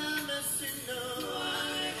know that I'm a sinner,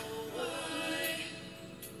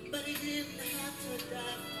 but he didn't have to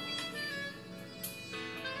die for me.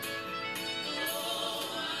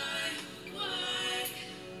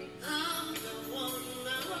 I'm the one,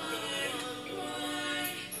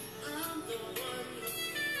 I'm the one.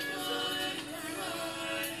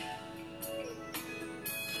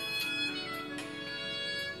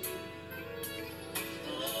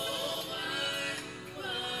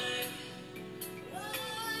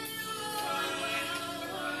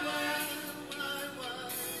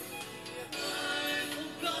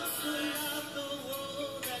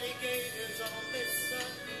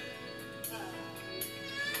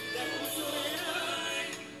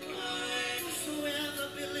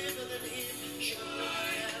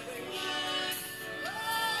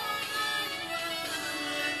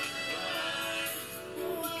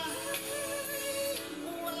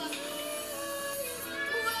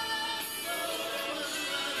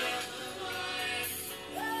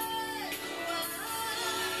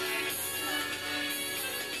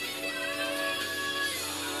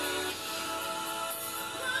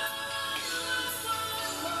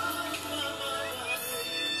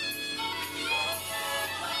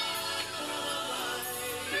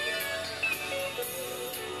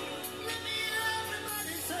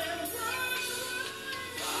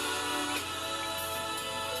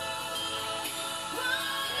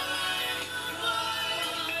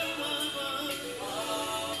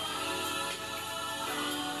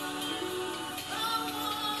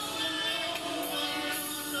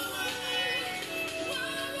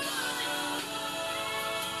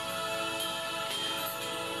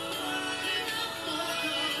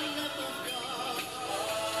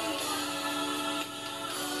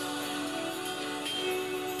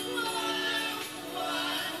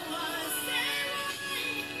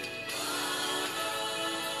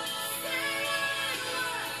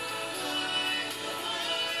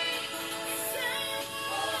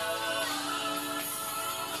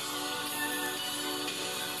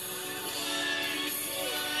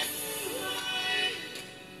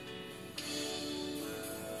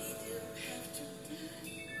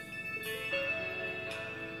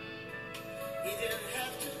 He didn't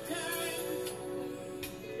have to die.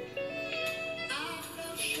 I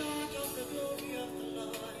fell short of the glory of the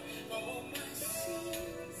Lord for all my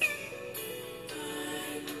sins.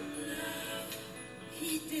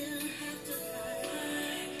 He didn't have to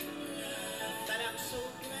die, but I'm so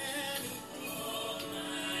glad he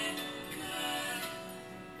did.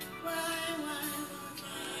 Why?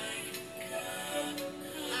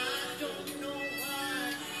 I don't know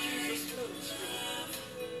why Jesus loves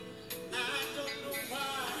me. I don't know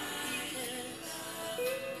why he cares,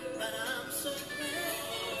 but I'm so glad.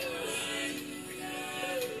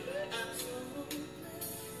 I'm so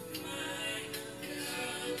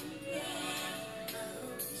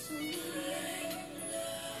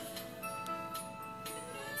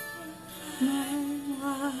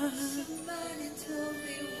Somebody tell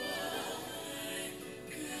me why.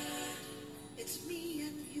 It's me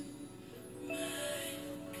and you. I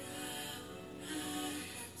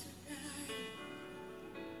had to die.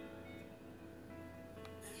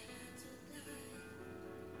 I had to die.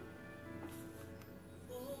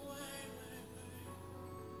 Oh, why?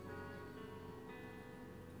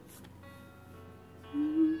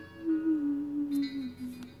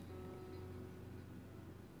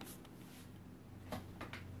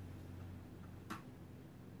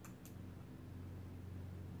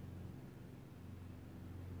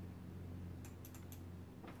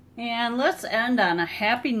 And let's end on a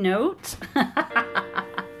happy note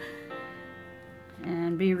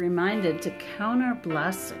and be reminded to count our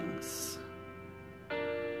blessings.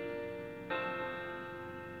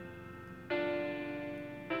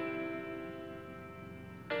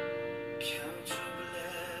 Count your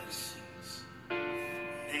blessings,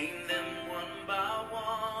 name them one by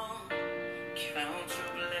one. Count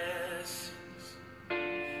your blessings,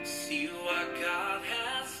 see what God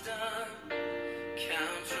has done.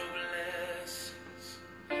 Count your blessings,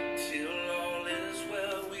 till all is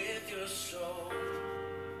well with your soul.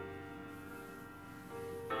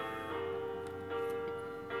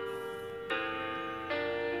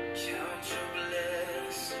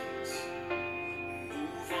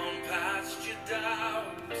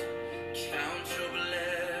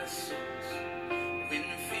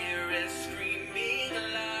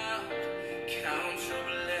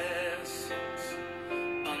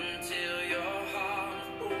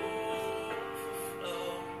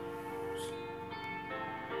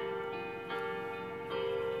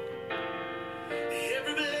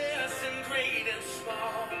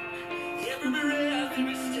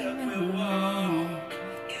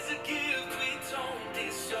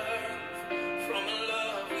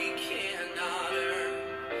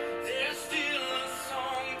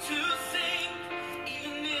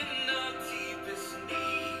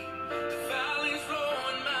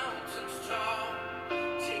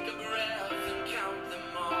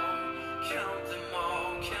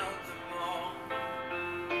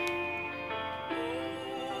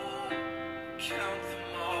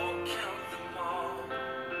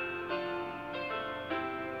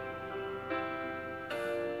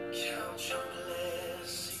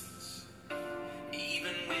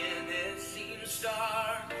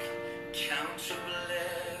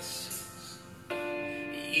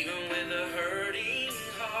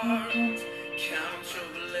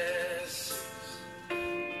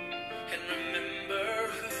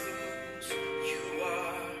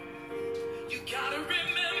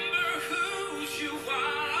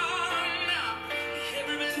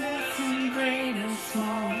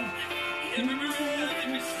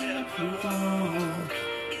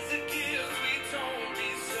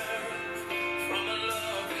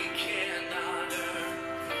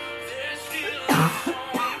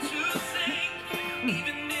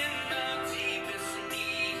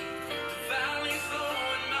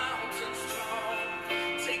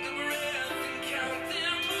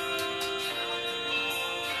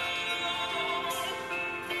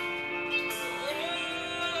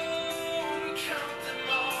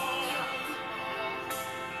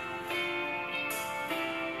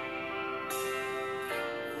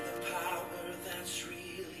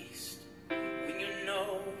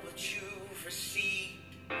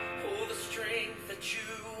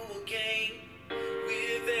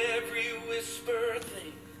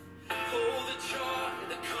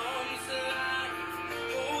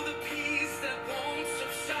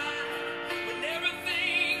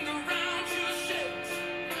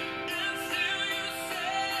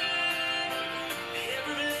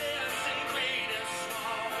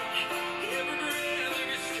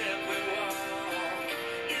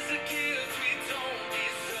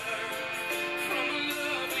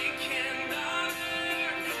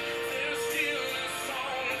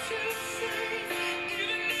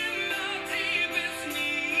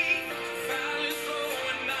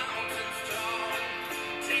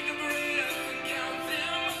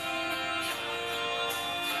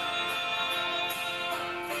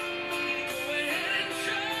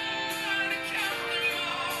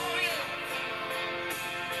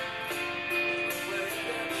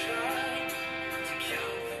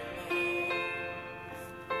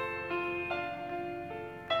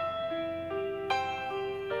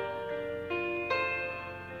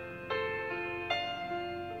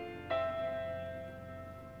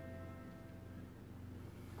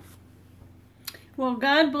 Well,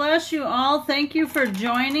 God bless you all. Thank you for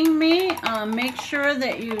joining me. Make sure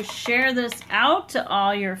that you share this out to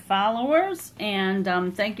all your followers. And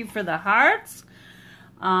thank you for the hearts.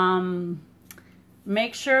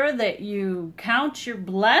 Make sure that you count your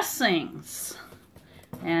blessings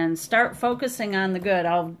and start focusing on the good.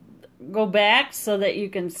 I'll go back so that you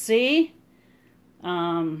can see.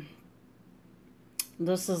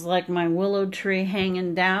 This is like my willow tree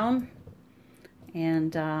hanging down.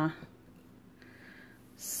 And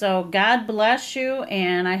so God bless you,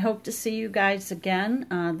 and I hope to see you guys again.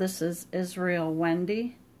 This is Israel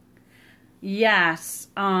Wendy. Yes,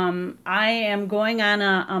 I am going on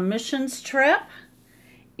a missions trip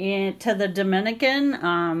to the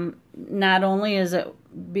Dominican. Not only is it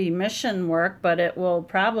be mission work, but it will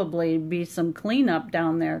probably be some cleanup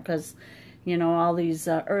down there because, you know, all these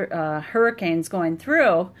hurricanes going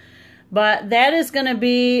through. But that is going to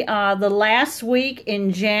be the last week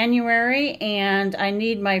in January, and I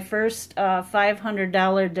need my first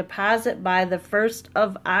 $500 deposit by the 1st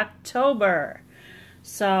of October.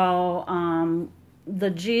 So the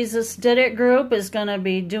Jesus Did It group is going to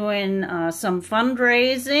be doing some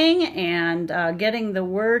fundraising and getting the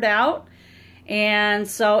word out. And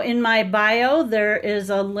so in my bio, there is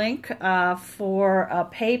a link for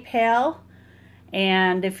PayPal.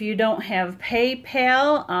 And if you don't have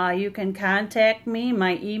PayPal, you can contact me.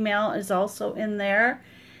 My email is also in there.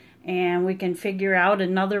 And we can figure out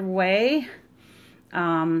another way.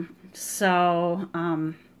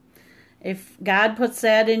 If God puts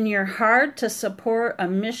that in your heart to support a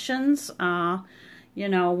missions, you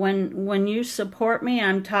know, when you support me,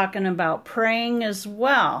 I'm talking about praying as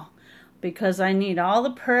well. Because I need all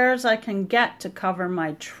the prayers I can get to cover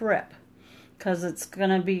my trip. Because it's going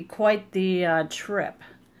to be quite the trip.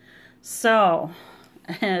 So,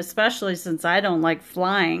 especially since I don't like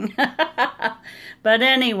flying. But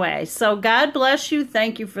anyway, so God bless you.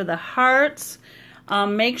 Thank you for the hearts.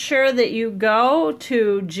 Make sure that you go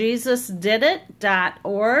to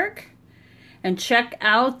JesusDidIt.org and check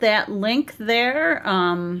out that link there.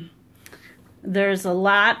 There's a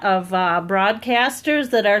lot of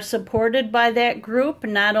broadcasters that are supported by that group.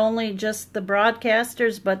 Not only just the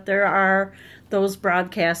broadcasters, but there are those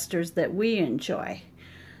broadcasters that we enjoy.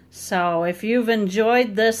 So if you've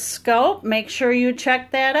enjoyed this scope, make sure you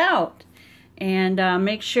check that out. And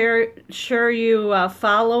make sure you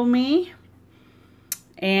follow me.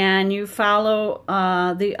 And you follow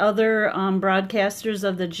the other broadcasters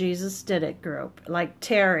of the Jesus Did It group. Like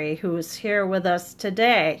Terry, who is here with us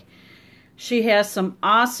today. She has some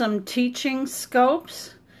awesome teaching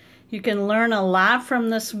scopes. You can learn a lot from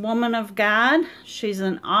this woman of God. She's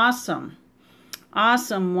an awesome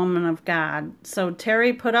woman of God. So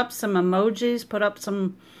Terry put up some emojis, put up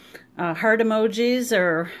some heart emojis,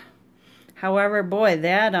 or however, boy,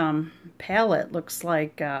 that palette looks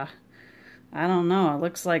like, I don't know, it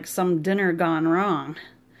looks like some dinner gone wrong.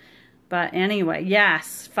 But anyway,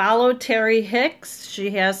 yes, follow Terry Hicks. She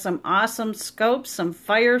has some awesome scopes, some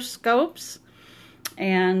fire scopes.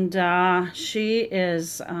 And she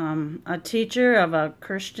is a teacher of a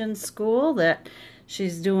Christian school that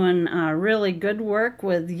she's doing really good work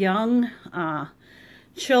with young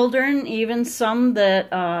children, even some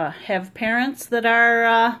that have parents that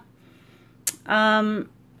are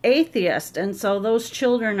atheist. And so those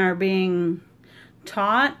children are being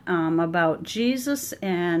taught about Jesus,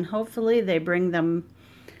 and hopefully they bring them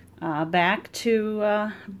back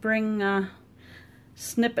to bring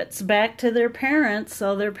snippets back to their parents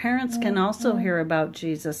so their parents can also hear about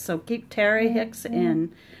Jesus. So keep Terry Hicks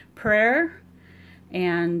in prayer,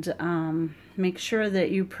 and make sure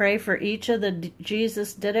that you pray for each of the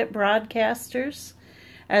Jesus Did It broadcasters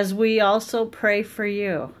as we also pray for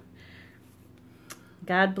you.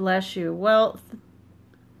 God bless you. Well,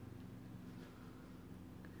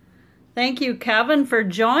 thank you, Kevin, for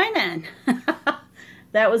joining.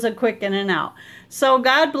 That was a quick in and out. So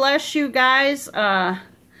God bless you guys.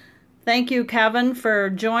 Thank you, Kevin, for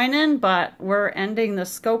joining, but we're ending the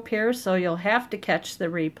scope here, so you'll have to catch the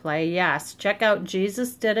replay. Yes, check out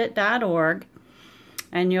JesusDidIt.org,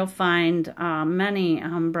 and you'll find many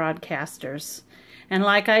broadcasters. And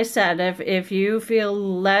like I said, if you feel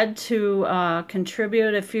led to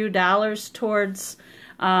contribute a few dollars towards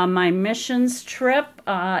my missions trip,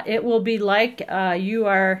 it will be like you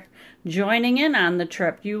are joining in on the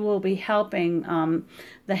trip. You will be helping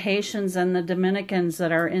the Haitians and the Dominicans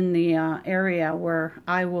that are in the area where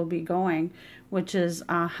I will be going, which is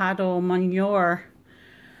Hato Manyor,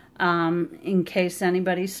 in case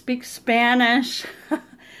anybody speaks Spanish.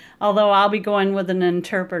 Although I'll be going with an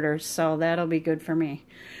interpreter, so that'll be good for me.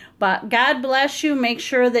 But God bless you. Make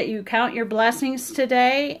sure that you count your blessings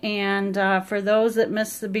today. And for those that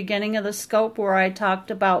missed the beginning of the scope where I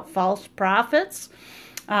talked about false prophets,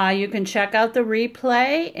 you can check out the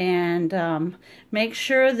replay and make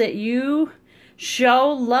sure that you show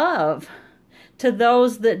love to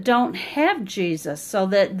those that don't have Jesus, so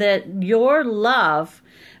that your love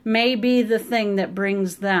may be the thing that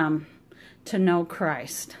brings them to know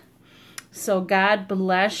Christ. So God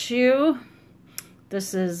bless you.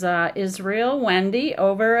 This is Israel Wendy,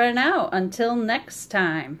 over and out. Until next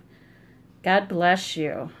time, God bless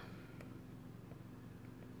you.